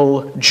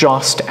still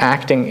just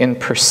acting in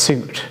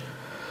pursuit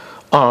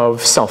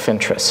of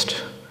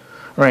self-interest.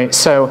 Right,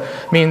 so,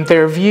 I mean,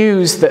 there are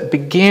views that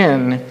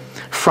begin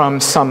from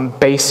some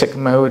basic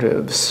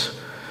motives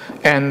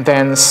and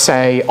then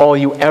say all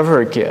you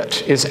ever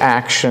get is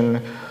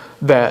action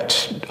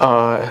that,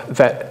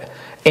 that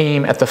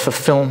aim at the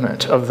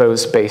fulfillment of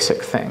those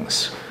basic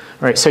things.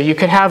 Right, so you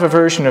could have a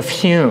version of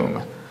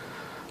Hume,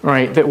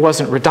 right, that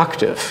wasn't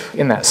reductive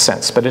in that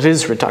sense, but it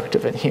is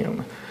reductive in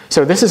Hume.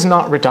 So this is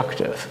not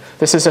reductive.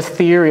 This is a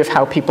theory of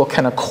how people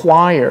can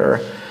acquire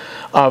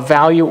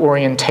value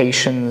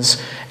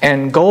orientations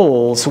and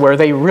goals where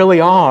they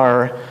really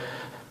are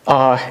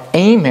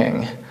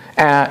aiming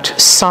at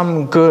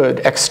some good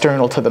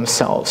external to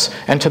themselves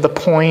and to the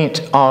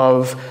point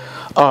of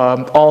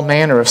all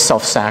manner of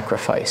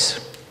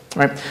self-sacrifice.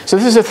 Right? So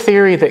this is a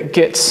theory that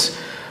gets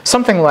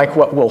something like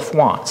what Wolf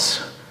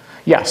wants.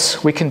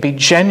 Yes, we can be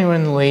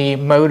genuinely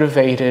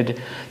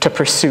motivated to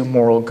pursue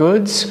moral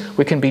goods.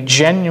 We can be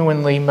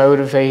genuinely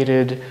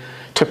motivated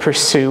to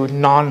pursue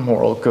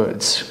non-moral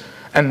goods.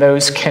 And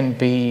those can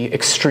be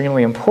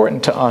extremely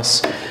important to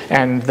us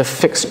and the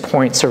fixed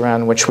points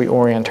around which we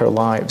orient our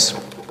lives.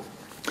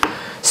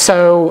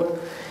 So,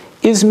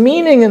 is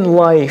meaning in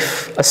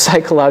life a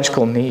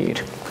psychological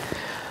need?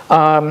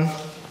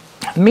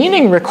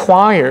 Meaning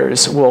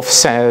requires, Wolf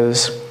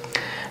says,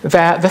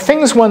 that the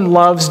things one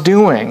loves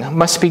doing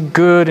must be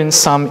good in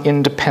some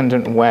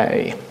independent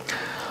way.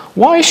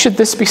 Why should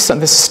this be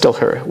this is still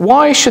her.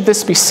 Why should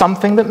this be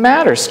something that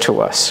matters to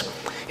us?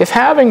 If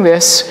having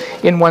this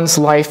in one's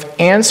life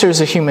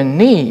answers a human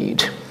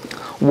need,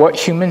 what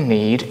human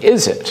need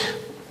is it?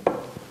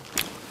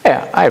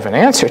 Yeah, I have an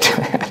answer to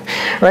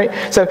that, right?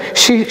 So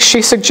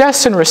she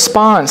suggests in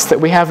response that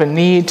we have a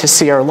need to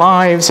see our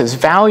lives as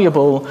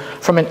valuable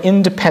from an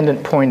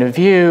independent point of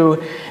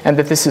view, and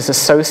that this is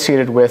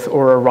associated with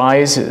or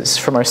arises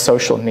from our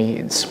social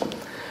needs.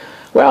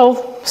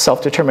 Well,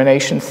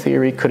 self-determination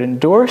theory could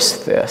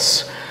endorse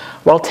this,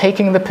 while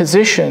taking the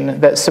position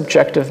that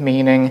subjective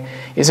meaning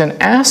is an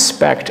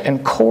aspect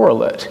and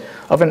correlate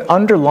of an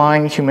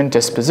underlying human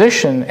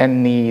disposition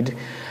and need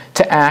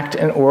to act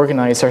and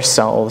organize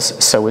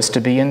ourselves so as to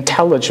be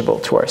intelligible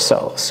to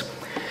ourselves.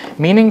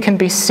 Meaning can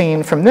be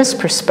seen from this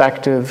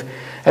perspective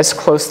as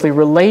closely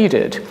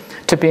related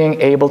to being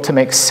able to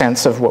make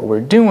sense of what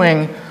we're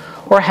doing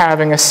or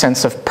having a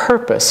sense of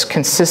purpose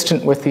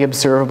consistent with the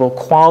observable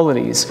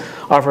qualities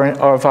of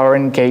our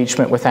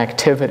engagement with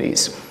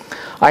activities.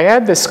 I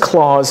add this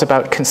clause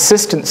about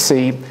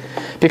consistency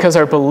because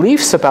our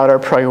beliefs about our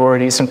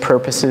priorities and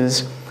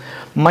purposes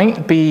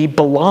might be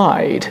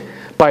belied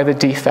by the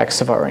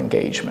defects of our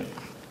engagement.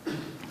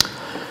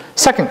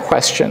 Second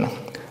question.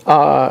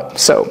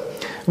 So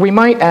we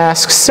might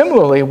ask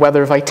similarly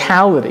whether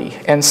vitality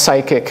and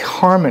psychic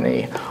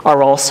harmony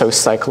are also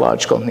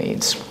psychological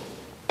needs.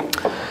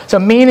 So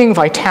meaning,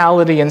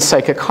 vitality, and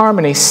psychic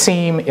harmony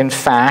seem, in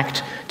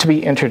fact, to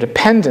be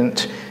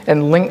interdependent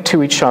and linked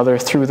to each other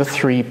through the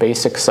three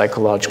basic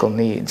psychological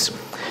needs.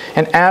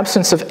 An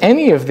absence of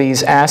any of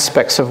these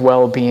aspects of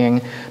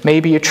well-being may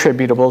be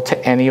attributable to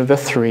any of the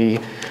three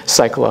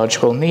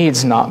psychological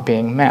needs not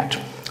being met.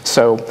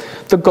 So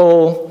the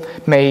goal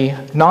may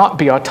not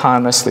be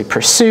autonomously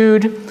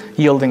pursued,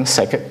 yielding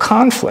psychic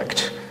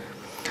conflict,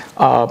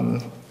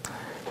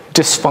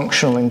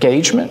 dysfunctional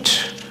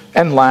engagement,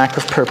 and lack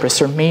of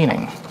purpose or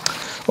meaning.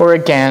 Or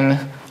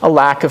again, a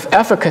lack of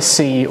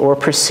efficacy or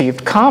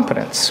perceived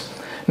competence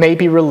may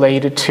be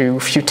related to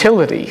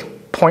futility,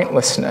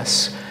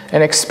 pointlessness,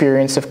 an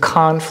experience of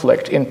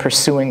conflict in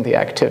pursuing the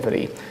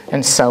activity,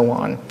 and so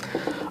on.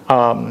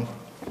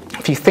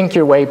 If you think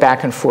your way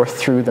back and forth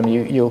through them,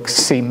 you'll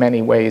see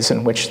many ways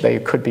in which they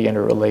could be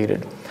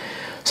interrelated.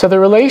 So the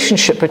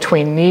relationship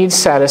between need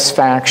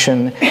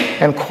satisfaction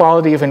and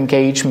quality of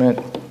engagement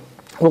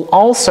will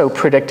also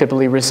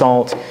predictably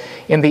result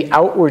in the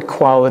outward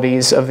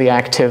qualities of the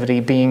activity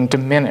being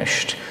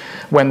diminished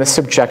when the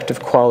subjective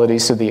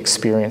qualities of the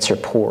experience are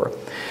poor.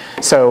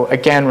 So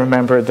again,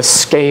 remember the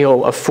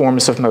scale of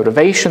forms of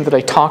motivation that I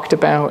talked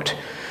about.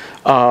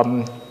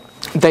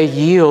 They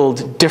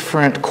yield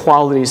different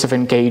qualities of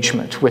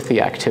engagement with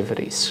the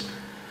activities.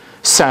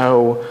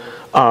 So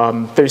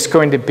there's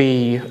going to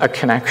be a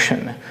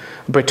connection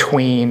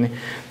between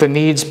the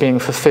needs being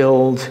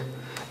fulfilled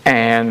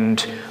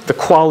and the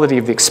quality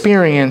of the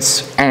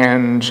experience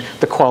and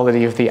the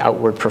quality of the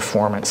outward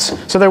performance.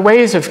 So there are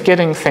ways of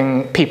getting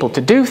people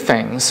to do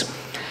things,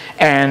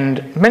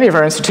 and many of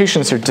our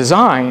institutions are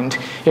designed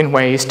in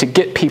ways to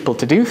get people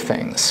to do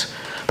things,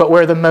 but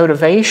where the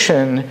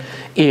motivation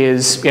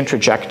is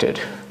introjected.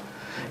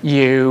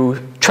 You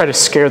try to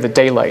scare the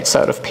daylights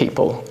out of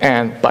people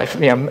and by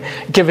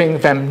giving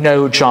them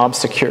no job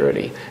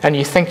security, and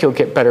you think you'll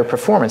get better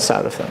performance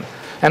out of them.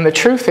 And the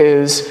truth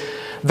is,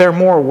 they're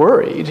more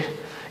worried.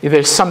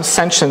 There's some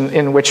sense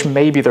in which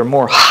maybe they're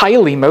more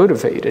highly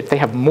motivated. They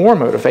have more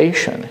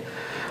motivation,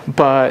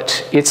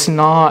 but it's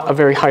not a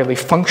very highly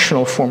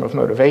functional form of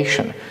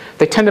motivation.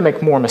 They tend to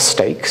make more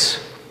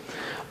mistakes.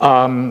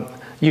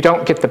 You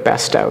don't get the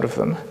best out of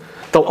them.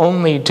 They'll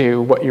only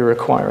do what you're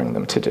requiring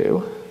them to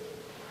do,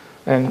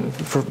 and a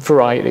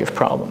variety of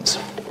problems.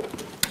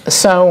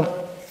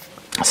 So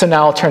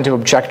now I'll turn to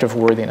objective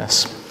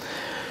worthiness.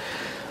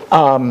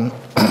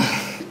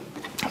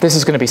 This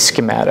is going to be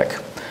schematic.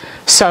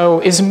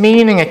 So is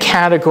meaning a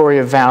category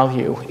of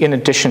value in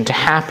addition to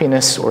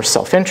happiness or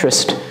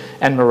self-interest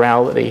and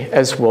morality,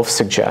 as Wolff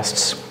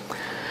suggests?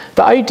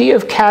 The idea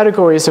of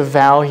categories of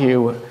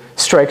value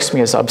strikes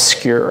me as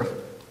obscure.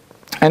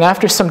 And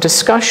after some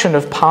discussion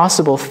of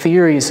possible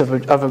theories of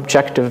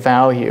objective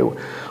value,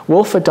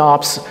 Wolff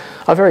adopts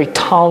a very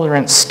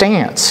tolerant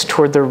stance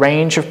toward the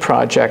range of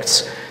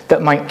projects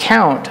that might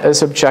count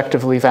as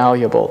objectively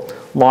valuable: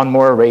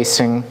 lawnmower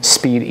racing,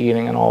 speed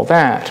eating, and all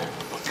that.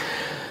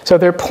 So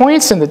there are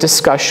points in the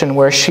discussion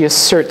where she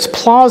asserts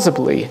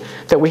plausibly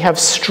that we have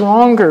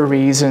stronger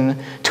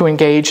reason to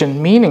engage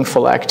in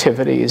meaningful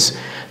activities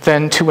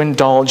than to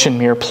indulge in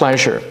mere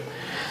pleasure.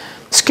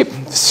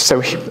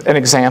 So an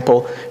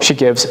example she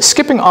gives: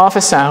 skipping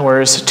office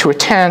hours to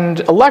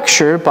attend a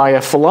lecture by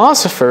a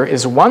philosopher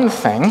is one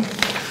thing.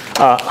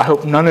 I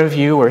hope none of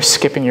you are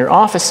skipping your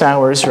office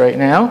hours right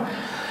now.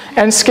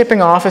 And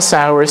skipping office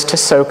hours to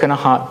soak in a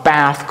hot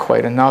bath,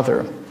 quite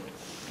another.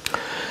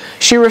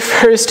 She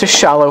refers to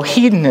shallow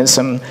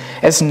hedonism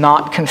as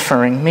not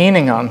conferring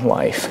meaning on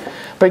life.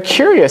 But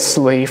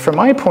curiously, from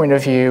my point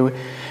of view,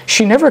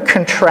 she never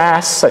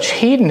contrasts such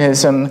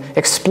hedonism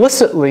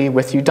explicitly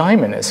with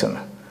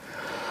eudaimonism.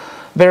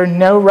 There are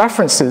no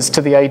references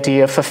to the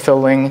idea of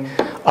fulfilling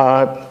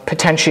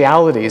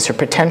potentialities or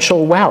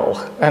potential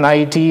well, an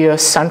idea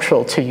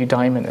central to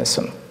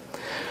eudaimonism.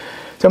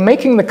 So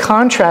making the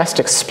contrast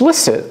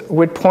explicit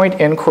would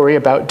point inquiry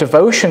about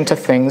devotion to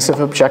things of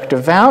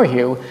objective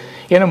value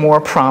in a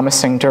more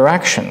promising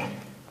direction.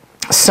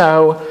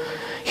 So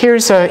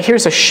here's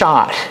a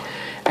shot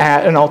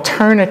at an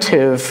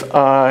alternative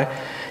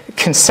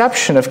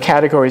conception of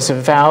categories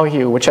of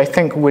value, which I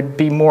think would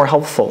be more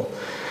helpful.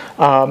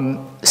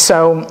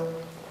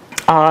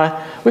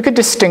 We could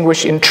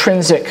distinguish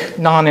intrinsic,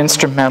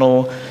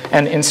 non-instrumental,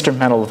 and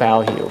instrumental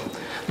value.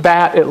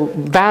 That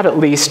at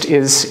least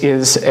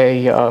is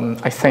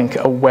I think,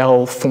 a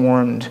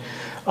well-formed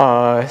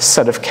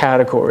set of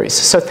categories.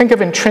 So think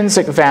of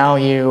intrinsic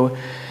value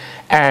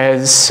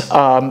as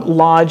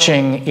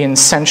lodging in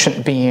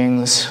sentient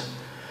beings,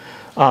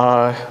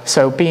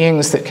 so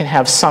beings that can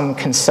have some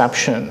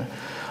conception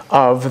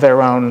of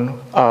their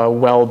own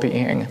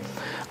well-being.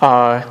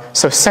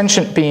 So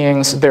sentient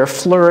beings, their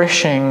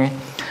flourishing,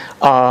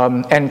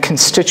 and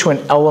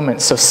constituent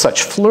elements of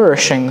such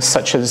flourishing,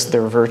 such as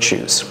their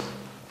virtues.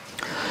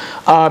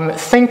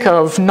 Think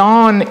of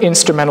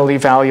non-instrumentally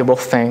valuable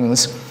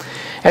things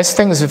as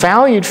things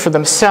valued for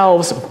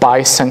themselves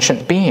by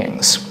sentient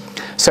beings.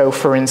 So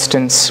for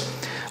instance,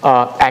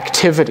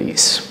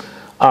 activities,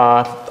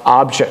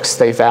 objects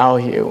they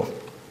value.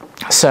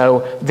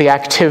 So the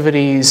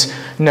activities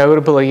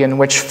notably in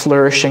which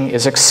flourishing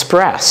is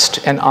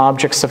expressed and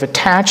objects of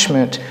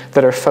attachment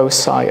that are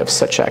foci of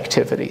such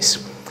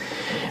activities.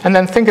 And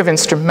then think of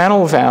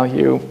instrumental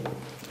value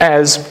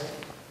as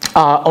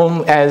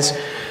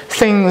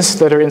things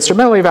that are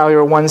instrumentally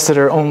valuable, ones that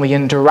are only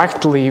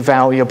indirectly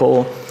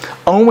valuable,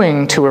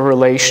 owing to a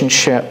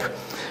relationship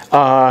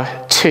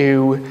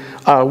to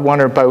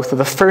one or both of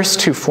the first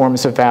two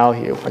forms of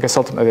value. I guess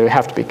ultimately they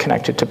have to be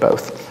connected to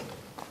both.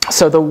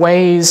 So the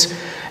ways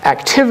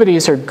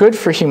activities are good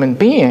for human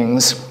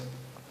beings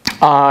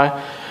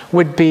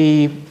would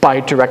be by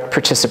direct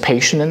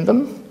participation in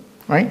them,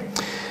 right?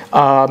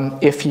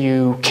 If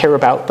you care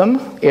about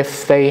them,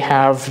 if they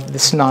have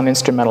this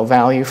non-instrumental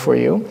value for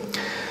you,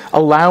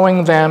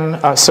 allowing them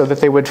so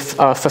that they would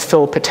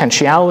fulfill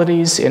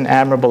potentialities in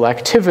admirable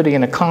activity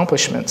and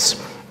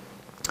accomplishments.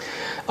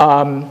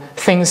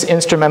 Things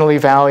instrumentally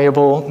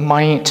valuable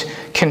might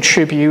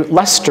contribute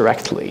less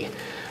directly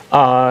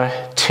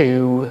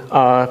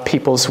to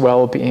people's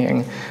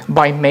well-being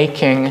by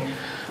making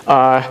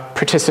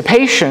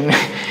participation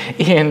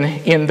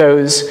in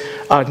those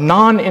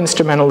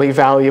non-instrumentally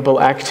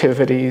valuable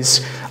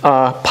activities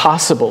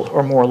possible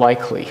or more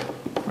likely,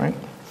 right?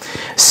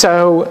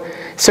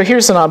 So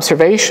here's an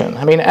observation.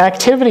 I mean,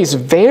 activities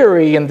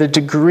vary in the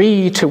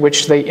degree to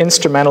which they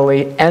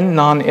instrumentally and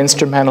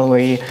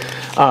non-instrumentally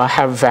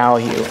have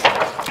value.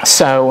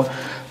 So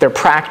there are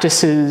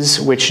practices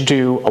which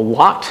do a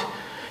lot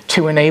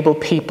to enable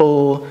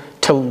people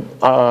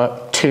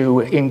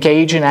to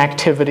engage in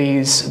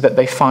activities that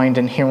they find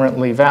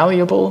inherently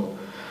valuable.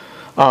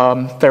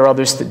 There are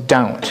others that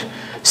don't.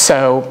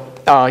 So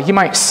you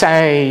might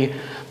say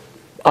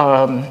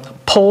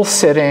pole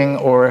sitting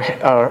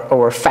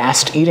or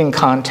fast eating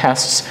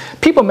contests,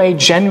 people may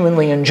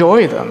genuinely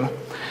enjoy them.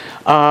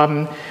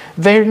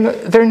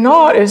 They're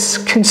not as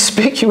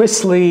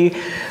conspicuously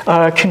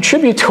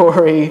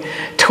contributory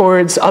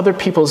towards other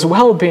people's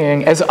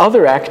well-being as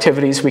other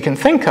activities we can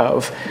think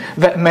of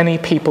that many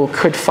people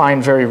could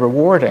find very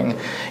rewarding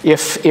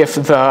if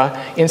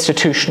the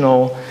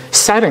institutional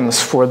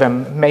settings for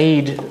them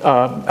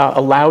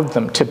allowed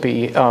them to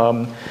be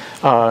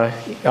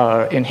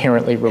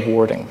inherently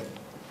rewarding.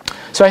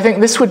 So I think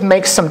this would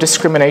make some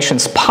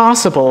discriminations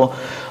possible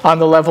on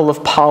the level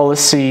of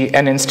policy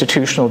and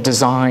institutional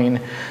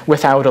design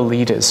without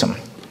elitism.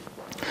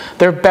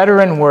 There are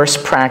better and worse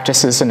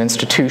practices and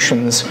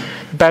institutions,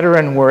 better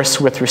and worse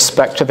with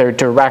respect to their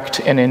direct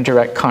and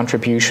indirect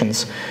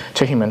contributions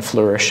to human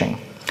flourishing.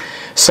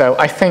 So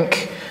I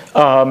think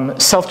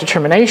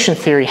self-determination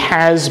theory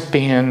has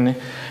been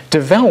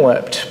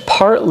developed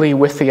partly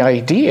with the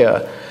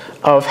idea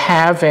of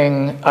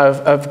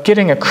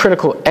getting a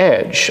critical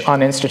edge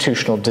on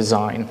institutional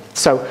design.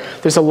 So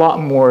there's a lot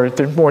more,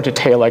 there's more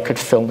detail I could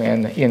fill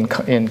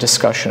in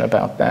discussion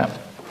about that.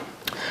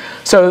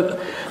 So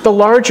the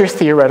larger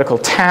theoretical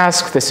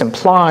task this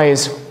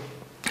implies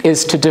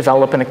is to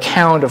develop an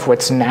account of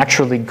what's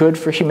naturally good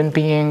for human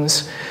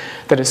beings,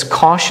 that is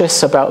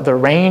cautious about the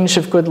range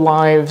of good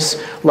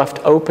lives left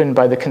open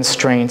by the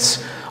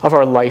constraints of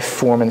our life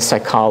form and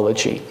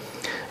psychology.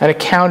 An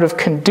account of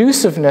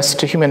conduciveness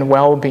to human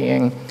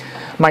well-being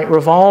might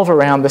revolve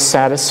around the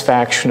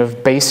satisfaction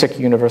of basic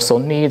universal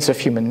needs of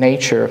human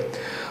nature,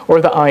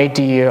 or the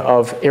idea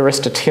of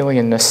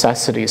Aristotelian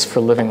necessities for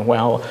living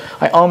well.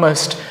 I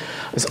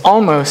was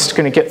almost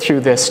going to get through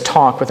this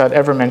talk without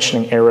ever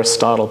mentioning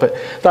Aristotle, but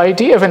the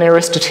idea of an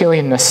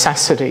Aristotelian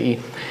necessity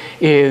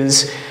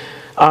is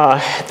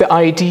the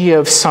idea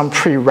of some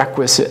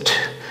prerequisite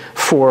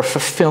for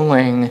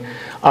fulfilling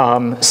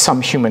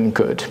some human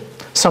good.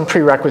 Some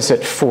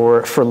prerequisite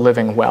for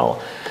living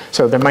well.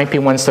 So there might be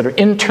ones that are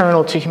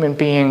internal to human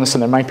beings,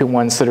 and there might be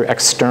ones that are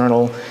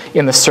external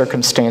in the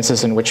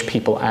circumstances in which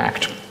people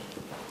act.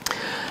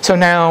 So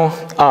now,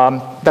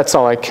 that's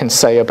all I can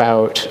say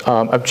about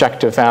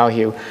objective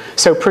value.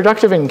 So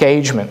productive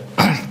engagement.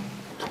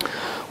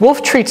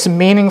 Woolf treats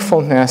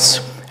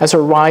meaningfulness as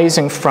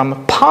arising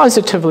from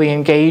positively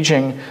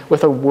engaging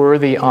with a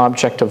worthy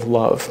object of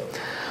love.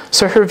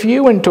 So her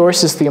view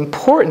endorses the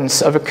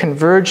importance of a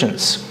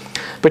convergence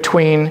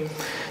between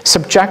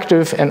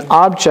subjective and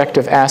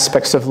objective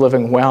aspects of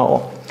living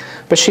well,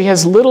 but she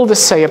has little to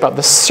say about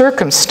the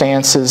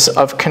circumstances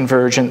of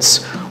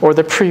convergence or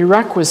the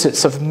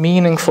prerequisites of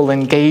meaningful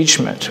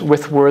engagement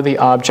with worthy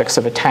objects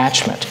of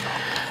attachment,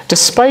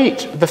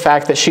 despite the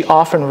fact that she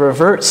often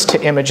reverts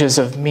to images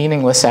of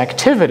meaningless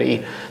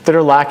activity that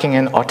are lacking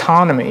in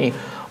autonomy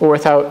or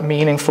without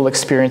meaningful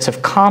experience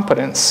of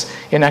competence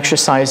in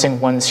exercising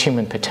one's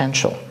human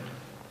potential.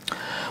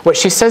 What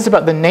she says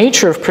about the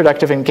nature of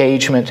productive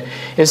engagement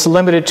is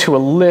limited to a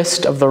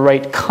list of the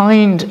right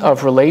kind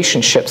of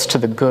relationships to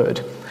the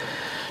good,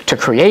 to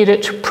create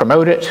it,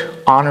 promote it,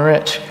 honor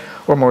it,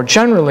 or more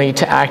generally,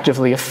 to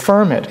actively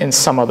affirm it in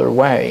some other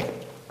way.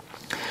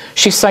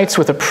 She cites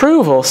with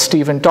approval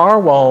Stephen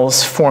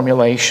Darwall's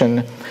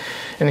formulation,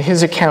 and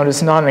his account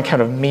is not an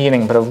account of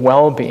meaning, but of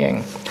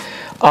well-being,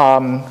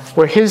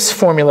 where his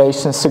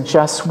formulation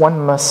suggests one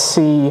must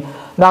see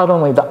not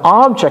only the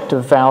object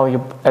of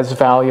value as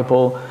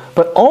valuable,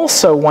 but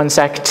also one's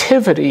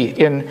activity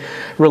in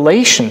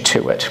relation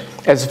to it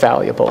as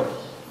valuable.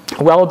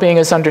 Well-being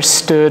is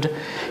understood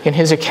in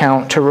his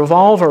account to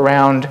revolve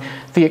around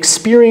the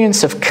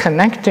experience of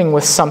connecting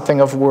with something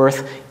of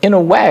worth in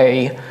a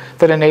way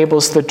that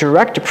enables the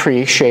direct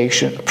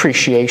appreciation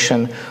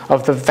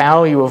of the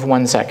value of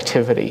one's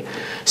activity.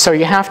 So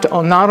you have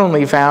to not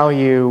only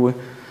value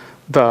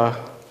the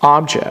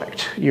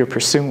object you're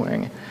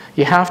pursuing,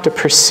 you have to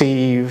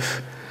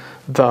perceive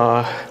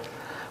the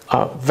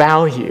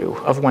value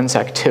of one's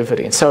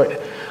activity. And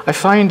so I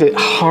find it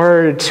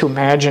hard to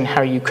imagine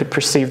how you could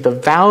perceive the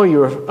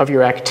value of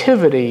your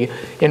activity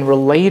in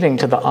relating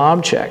to the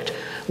object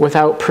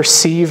without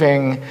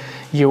perceiving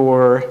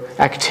your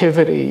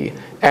activity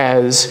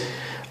as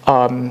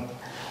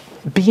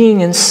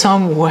being in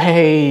some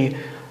way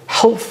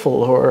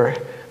helpful or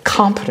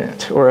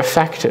competent or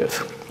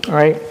effective,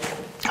 right?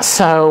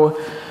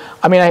 So,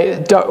 I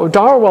mean,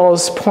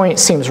 Darwell's point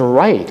seems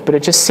right, but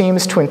it just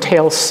seems to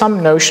entail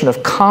some notion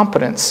of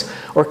competence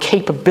or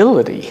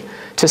capability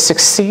to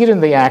succeed in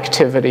the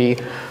activity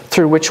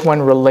through which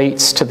one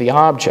relates to the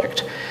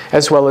object,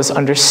 as well as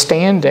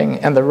understanding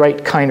and the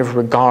right kind of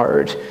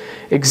regard,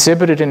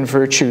 exhibited in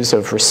virtues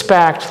of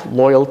respect,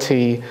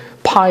 loyalty,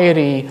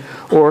 piety,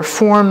 or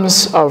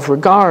forms of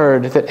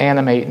regard that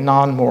animate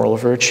non-moral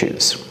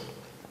virtues.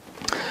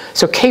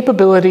 So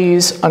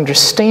capabilities,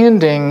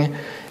 understanding,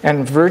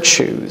 and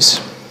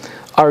virtues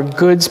are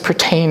goods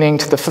pertaining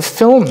to the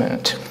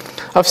fulfillment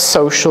of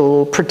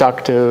social,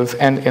 productive,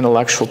 and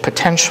intellectual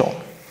potential.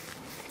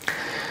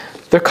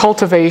 Their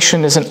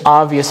cultivation is an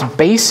obvious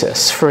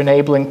basis for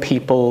enabling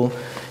people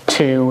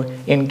to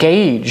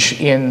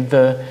engage in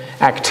the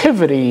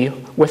activity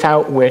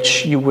without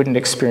which you wouldn't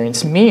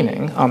experience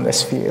meaning on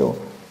this view.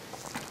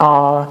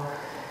 And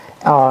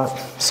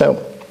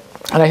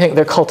I think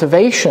their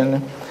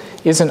cultivation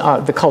is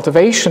the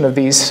cultivation of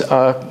these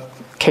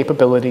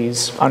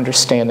capabilities,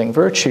 understanding,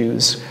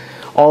 virtues,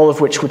 all of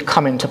which would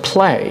come into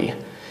play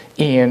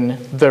in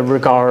the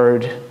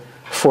regard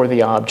for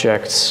the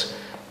objects,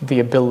 the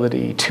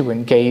ability to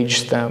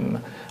engage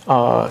them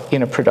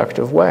in a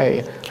productive way.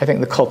 I think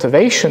the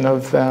cultivation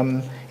of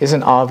them is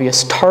an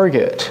obvious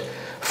target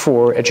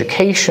for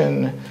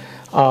education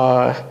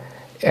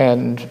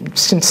and,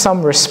 in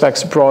some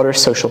respects, broader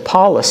social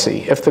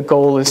policy, if the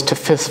goal is to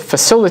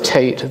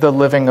facilitate the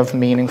living of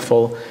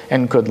meaningful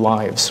and good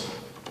lives.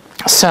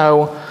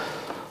 So,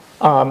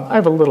 I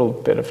have a little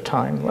bit of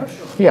time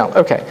left. Yeah,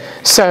 okay.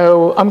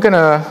 So I'm going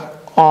to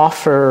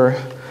offer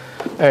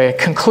a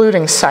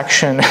concluding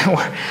section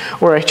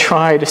where I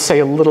try to say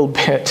a little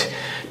bit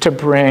to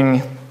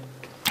bring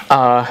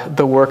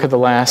the work of the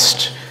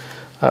last,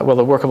 the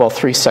work of all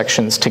three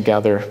sections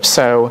together.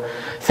 So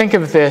think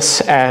of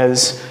this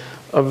as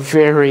a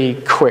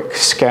very quick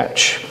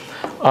sketch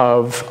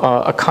of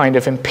a kind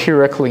of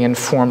empirically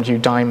informed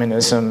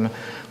eudaimonism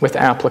with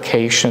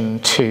application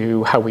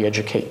to how we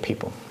educate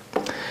people.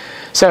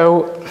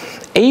 So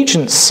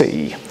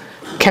agency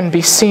can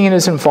be seen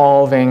as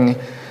involving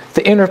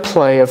the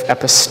interplay of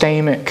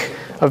epistemic,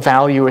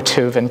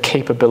 evaluative, and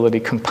capability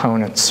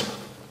components.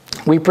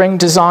 We bring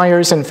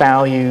desires and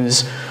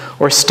values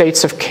or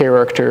states of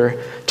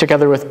character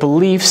together with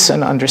beliefs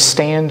and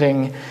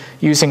understanding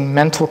using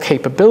mental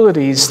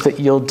capabilities that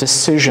yield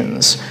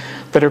decisions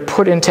that are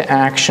put into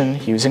action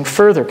using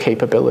further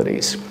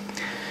capabilities.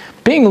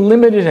 Being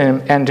limited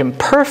and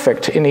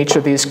imperfect in each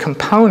of these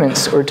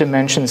components or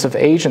dimensions of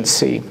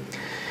agency,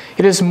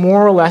 it is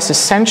more or less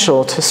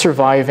essential to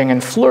surviving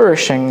and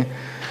flourishing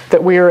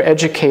that we are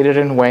educated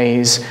in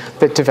ways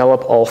that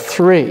develop all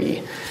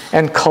three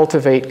and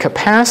cultivate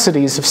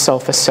capacities of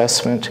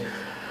self-assessment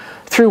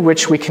through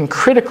which we can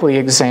critically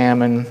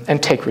examine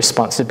and take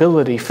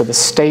responsibility for the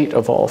state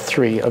of all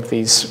three of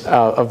these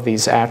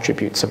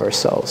attributes of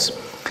ourselves.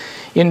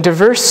 In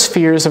diverse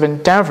spheres of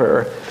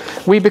endeavor,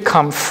 we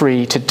become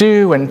free to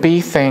do and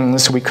be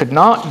things we could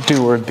not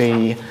do or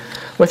be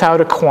without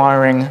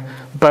acquiring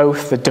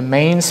both the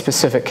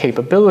domain-specific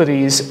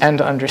capabilities and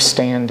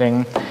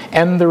understanding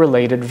and the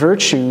related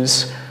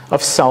virtues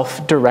of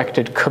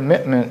self-directed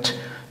commitment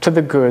to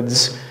the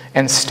goods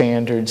and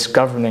standards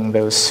governing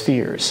those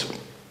spheres.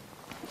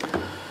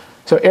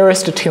 So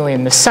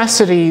Aristotelian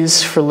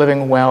necessities for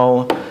living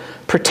well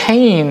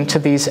pertain to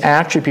these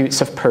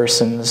attributes of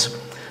persons,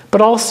 but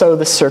also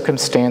the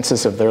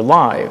circumstances of their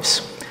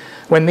lives.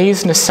 When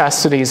these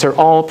necessities are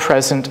all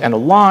present and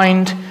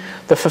aligned,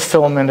 the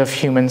fulfillment of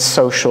human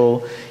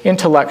social,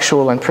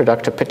 intellectual, and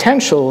productive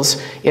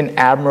potentials in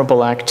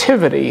admirable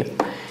activity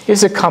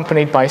is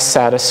accompanied by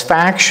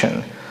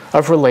satisfaction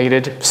of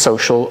related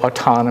social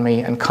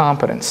autonomy and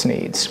competence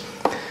needs.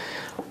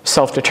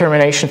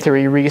 Self-determination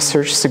theory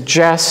research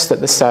suggests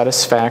that the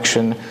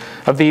satisfaction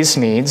of these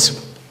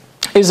needs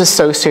is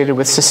associated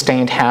with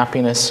sustained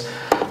happiness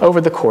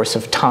over the course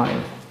of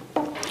time.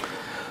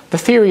 The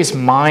theories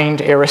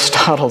mined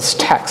Aristotle's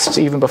texts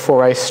even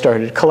before I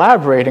started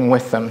collaborating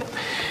with them.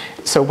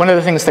 So one of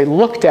the things they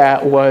looked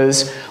at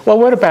was, well,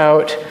 what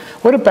about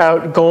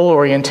goal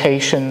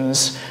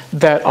orientations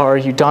that are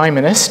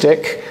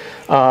eudaimonistic,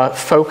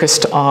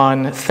 focused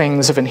on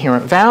things of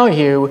inherent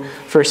value,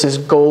 versus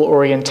goal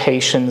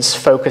orientations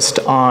focused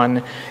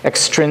on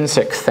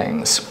extrinsic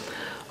things,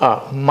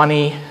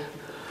 money,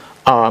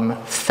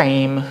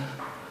 fame,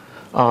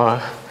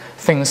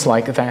 things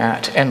like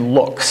that, and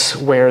looks,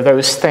 where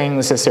those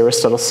things, as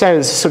Aristotle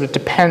says, sort of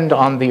depend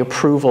on the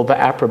approval, the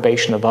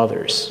approbation of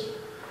others.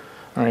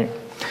 All right?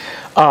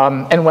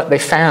 And what they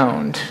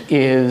found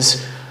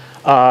is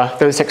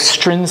those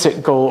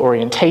extrinsic goal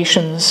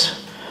orientations,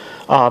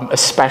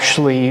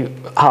 especially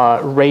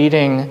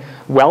rating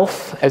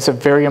wealth as a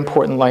very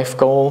important life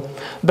goal,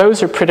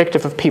 those are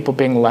predictive of people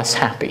being less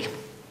happy.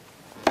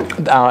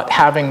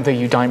 Having the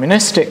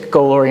eudaimonistic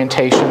goal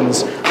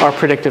orientations are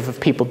predictive of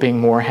people being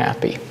more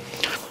happy.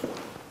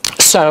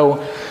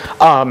 So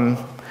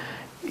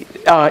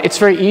it's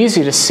very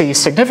easy to see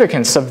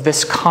significance of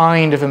this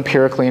kind of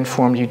empirically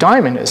informed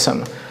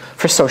eudaimonism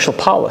for social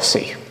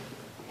policy.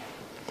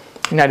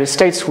 In the United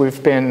States,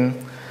 we've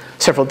been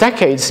several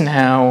decades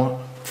now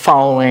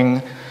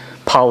following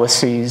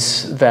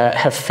policies that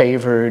have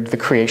favored the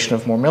creation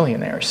of more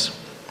millionaires.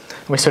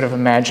 We sort of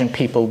imagine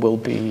people will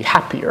be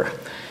happier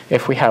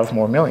if we have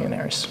more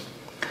millionaires.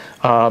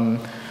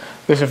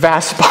 There's a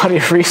vast body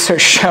of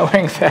research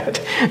showing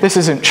that this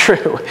isn't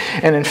true.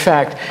 And in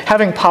fact,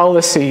 having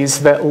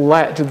policies that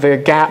let the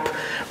gap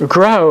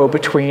grow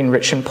between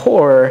rich and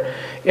poor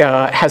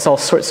has all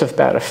sorts of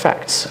bad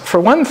effects. For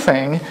one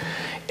thing,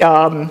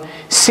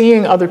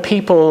 seeing other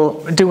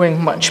people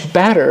doing much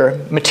better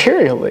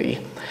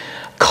materially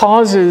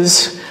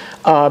causes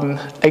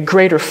a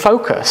greater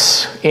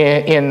focus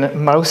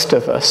in most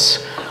of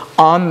us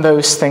on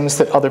those things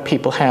that other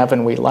people have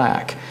and we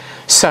lack.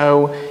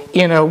 So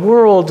in a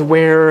world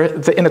where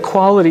the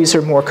inequalities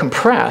are more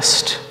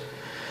compressed,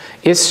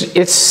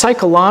 it's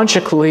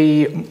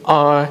psychologically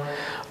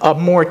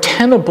more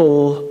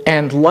tenable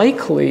and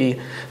likely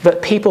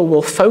that people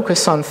will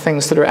focus on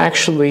things that are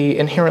actually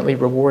inherently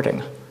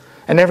rewarding,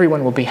 and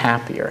everyone will be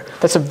happier.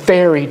 That's a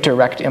very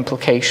direct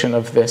implication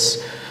of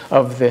this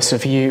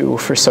view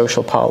for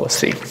social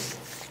policy.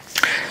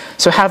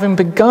 So having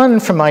begun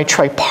from my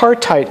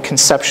tripartite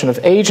conception of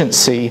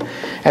agency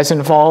as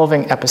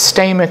involving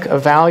epistemic,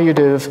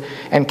 evaluative,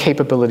 and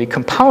capability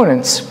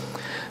components,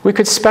 we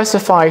could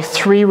specify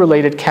three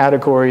related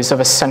categories of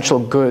essential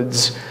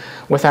goods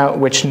without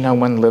which no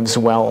one lives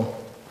well.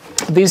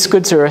 These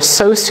goods are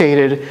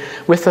associated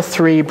with the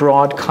three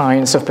broad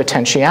kinds of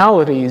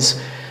potentialities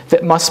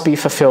that must be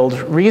fulfilled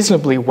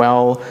reasonably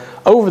well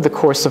over the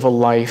course of a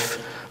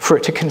life for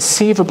it to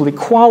conceivably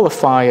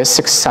qualify as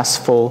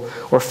successful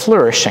or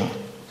flourishing.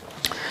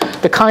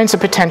 The kinds of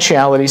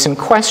potentialities in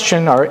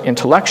question are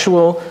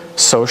intellectual,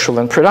 social,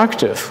 and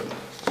productive.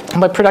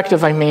 And by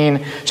productive, I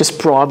mean just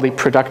broadly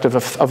productive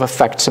of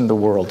effects in the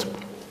world.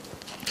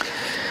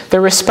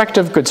 Their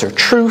respective goods are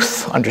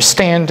truth,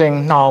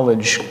 understanding,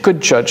 knowledge, good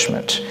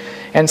judgment,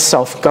 and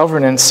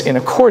self-governance in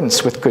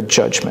accordance with good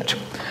judgment.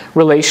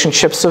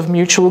 Relationships of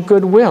mutual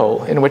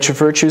goodwill in which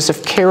virtues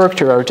of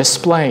character are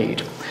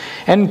displayed,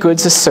 and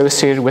goods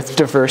associated with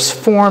diverse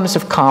forms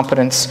of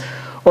competence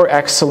or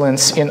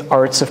excellence in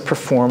arts of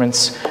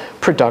performance,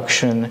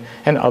 production,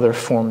 and other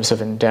forms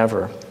of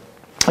endeavor.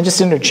 I'll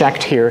just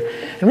interject here.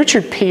 And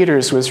Richard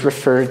Peters was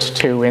referred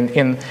to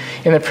in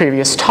the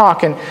previous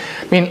talk. And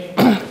I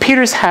mean,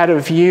 Peters had a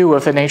view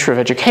of the nature of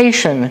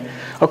education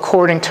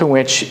according to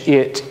which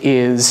it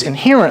is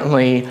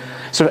inherently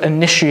sort of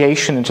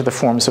initiation into the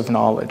forms of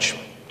knowledge.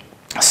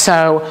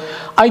 So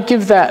I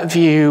give that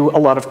view a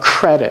lot of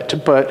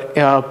credit,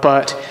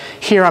 but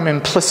here I'm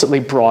implicitly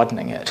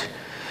broadening it.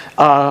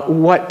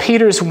 What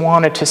Peters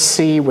wanted to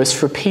see was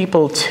for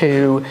people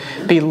to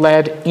be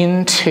led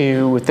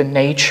into the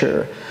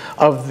nature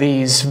of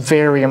these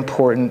very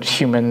important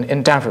human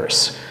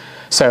endeavors.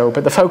 So,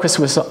 but the focus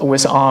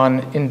was on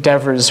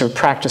endeavors or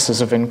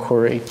practices of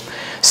inquiry.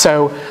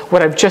 So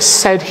what I've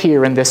just said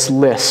here in this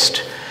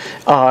list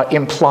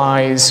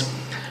implies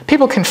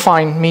people can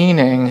find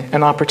meaning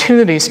and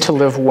opportunities to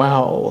live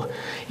well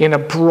in a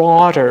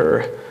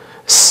broader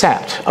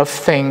set of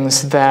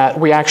things that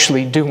we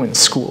actually do in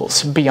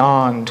schools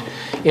beyond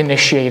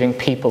initiating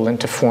people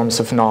into forms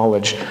of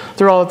knowledge.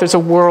 There's a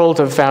world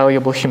of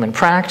valuable human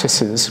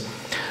practices.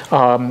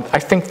 I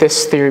think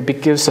this theory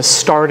gives us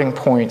starting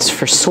points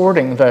for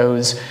sorting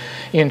those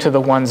into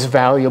the ones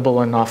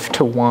valuable enough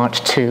to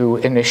want to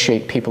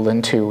initiate people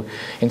into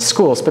in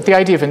schools. But the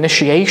idea of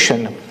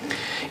initiation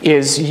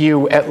is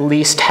you at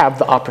least have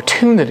the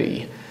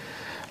opportunity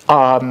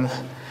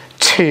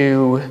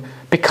to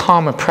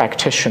become a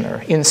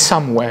practitioner in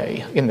some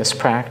way in this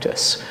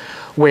practice,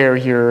 where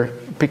you're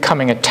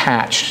becoming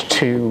attached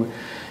to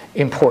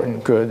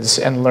important goods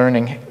and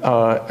learning,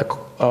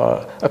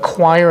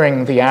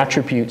 acquiring the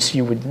attributes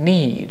you would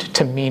need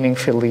to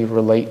meaningfully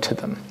relate to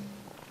them.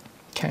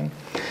 Okay?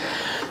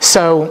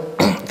 So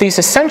these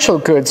essential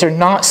goods are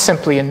not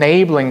simply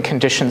enabling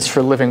conditions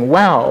for living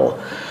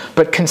well,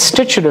 but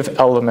constitutive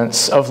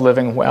elements of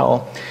living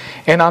well.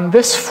 And on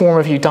this form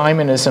of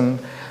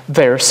eudaimonism,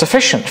 they're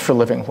sufficient for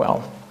living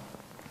well.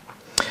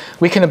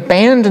 We can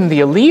abandon the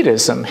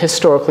elitism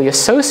historically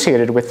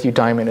associated with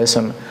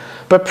eudaimonism,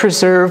 but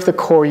preserve the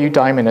core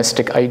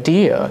eudaimonistic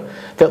idea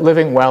that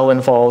living well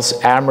involves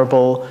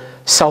admirable,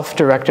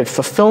 self-directed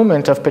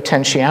fulfillment of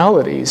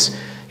potentialities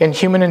in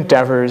human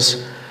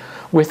endeavors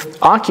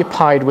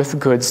occupied with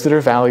goods that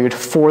are valued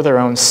for their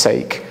own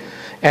sake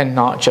and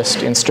not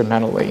just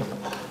instrumentally.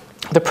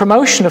 The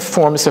promotion of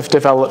forms of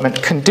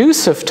development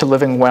conducive to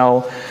living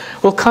well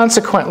will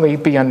consequently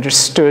be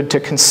understood to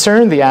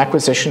concern the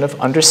acquisition of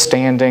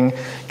understanding,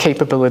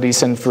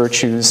 capabilities, and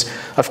virtues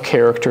of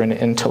character and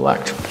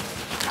intellect.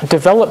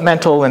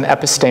 Developmental and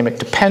epistemic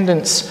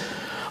dependence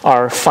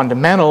are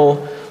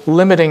fundamental,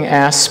 limiting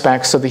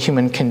aspects of the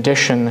human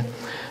condition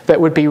that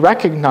would be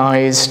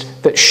recognized,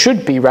 that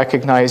should be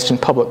recognized in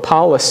public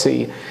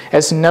policy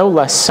as no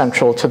less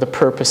central to the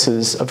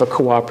purposes of a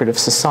cooperative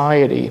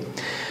society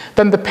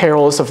than the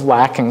perils of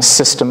lacking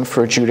system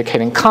for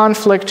adjudicating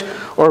conflict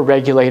or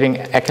regulating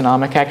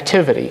economic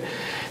activity.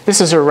 This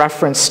is a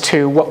reference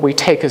to what we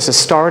take as a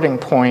starting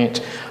point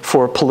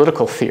for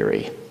political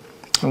theory.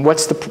 And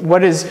what's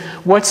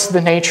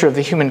the nature of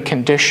the human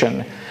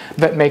condition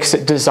that makes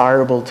it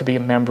desirable to be a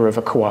member of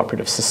a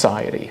cooperative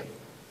society,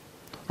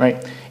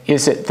 right?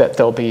 Is it that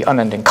there'll be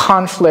unending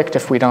conflict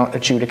if we don't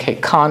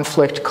adjudicate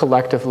conflict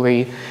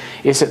collectively?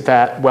 Is it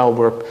that, well,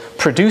 we're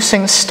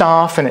producing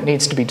stuff and it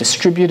needs to be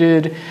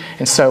distributed,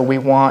 and so we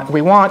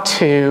want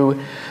to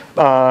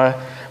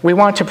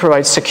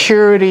provide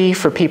security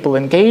for people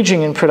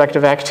engaging in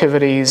productive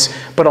activities,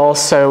 but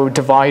also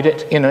divide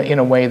it in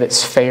a way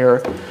that's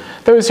fair?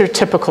 Those are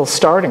typical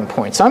starting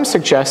points. I'm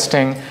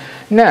suggesting,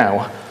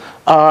 no,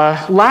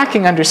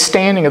 lacking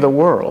understanding of the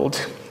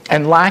world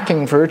and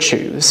lacking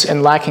virtues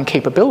and lacking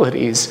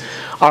capabilities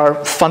are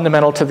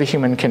fundamental to the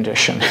human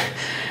condition.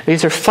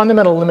 These are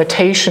fundamental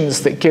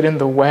limitations that get in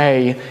the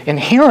way,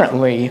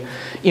 inherently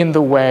in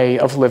the way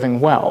of living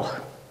well,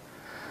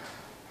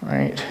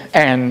 right?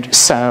 And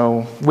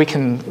so we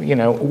can,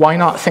 why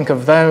not think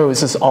of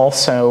those as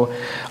also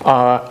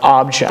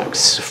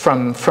objects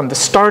from the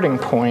starting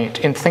point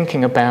in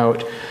thinking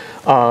about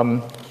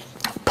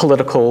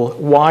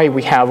why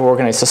we have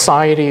organized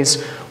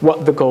societies,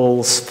 what the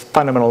goals,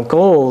 fundamental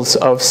goals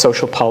of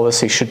social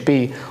policy should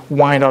be.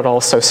 Why not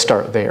also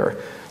start there?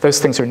 Those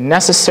things are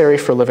necessary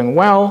for living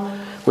well.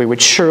 We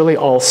would surely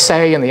all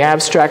say in the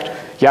abstract,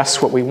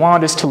 yes, what we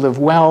want is to live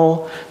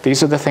well.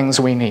 These are the things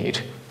we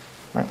need.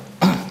 Right?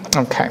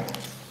 Okay.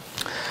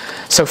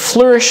 So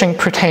flourishing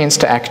pertains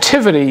to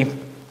activity,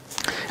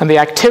 and the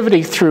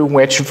activity through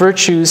which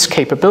virtues,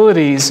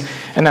 capabilities,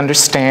 and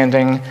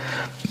understanding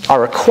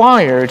are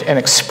acquired and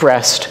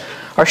expressed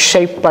are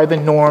shaped by the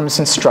norms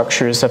and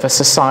structures of a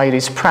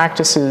society's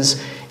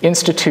practices,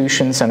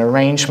 institutions, and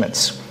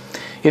arrangements.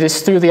 It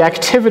is through the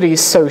activities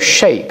so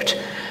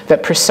shaped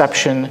that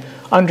perception,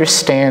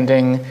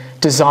 understanding,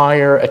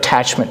 desire,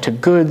 attachment to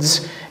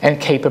goods, and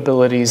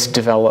capabilities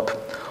develop,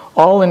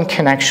 all in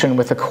connection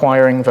with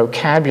acquiring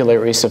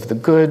vocabularies of the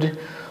good,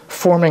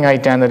 forming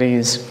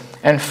identities,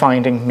 and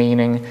finding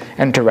meaning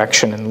and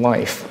direction in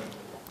life.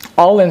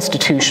 All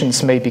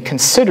institutions may be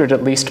considered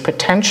at least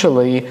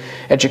potentially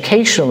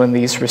educational in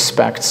these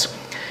respects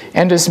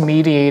and as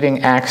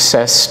mediating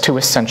access to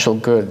essential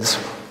goods.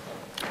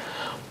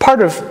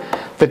 Part of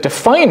the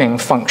defining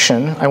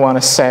function, I want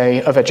to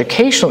say, of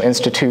educational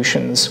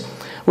institutions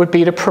would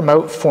be to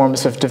promote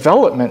forms of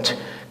development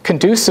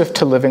conducive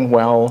to living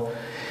well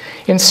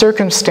in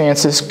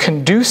circumstances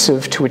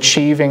conducive to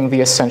achieving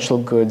the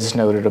essential goods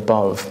noted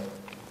above.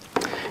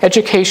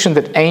 Education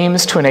that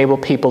aims to enable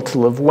people to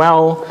live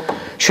well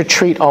should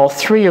treat all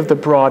three of the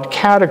broad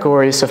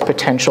categories of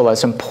potential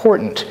as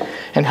important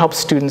and help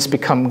students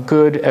become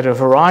good at a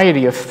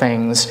variety of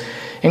things,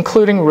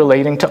 including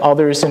relating to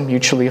others in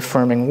mutually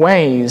affirming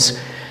ways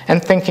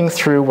and thinking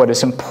through what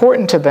is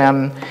important to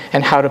them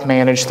and how to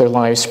manage their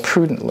lives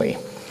prudently.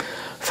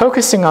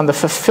 Focusing on the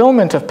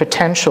fulfillment of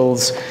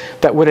potentials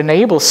that would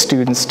enable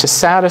students to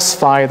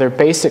satisfy their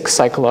basic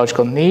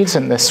psychological needs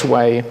in this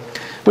way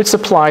would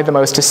supply the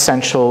most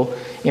essential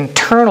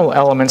internal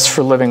elements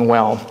for living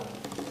well.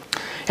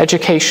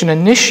 Education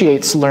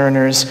initiates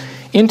learners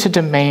into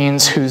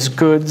domains whose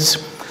goods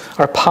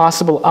are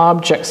possible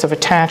objects of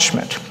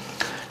attachment.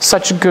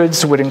 Such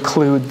goods would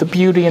include the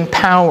beauty and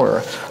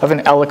power of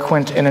an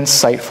eloquent and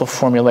insightful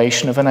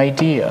formulation of an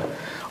idea,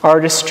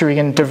 artistry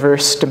in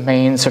diverse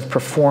domains of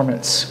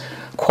performance,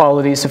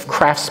 qualities of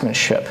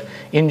craftsmanship,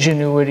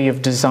 ingenuity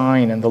of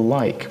design, and the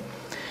like.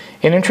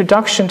 An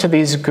introduction to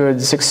these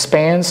goods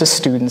expands a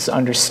student's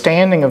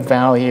understanding of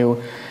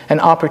value and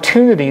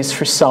opportunities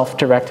for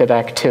self-directed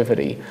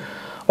activity,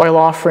 while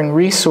offering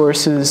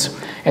resources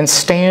and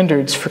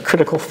standards for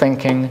critical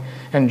thinking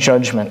and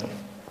judgment.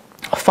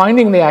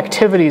 Finding the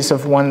activities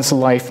of one's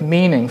life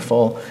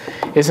meaningful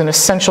is an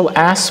essential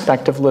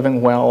aspect of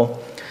living well,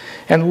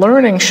 and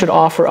learning should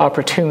offer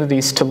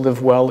opportunities to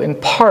live well in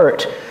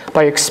part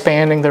by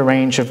expanding the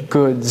range of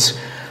goods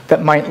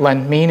that might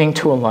lend meaning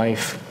to a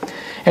life,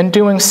 and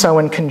doing so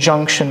in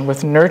conjunction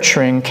with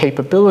nurturing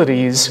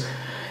capabilities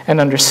and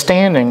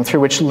understanding through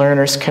which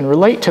learners can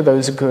relate to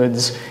those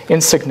goods in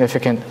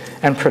significant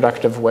and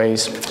productive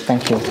ways.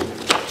 Thank you.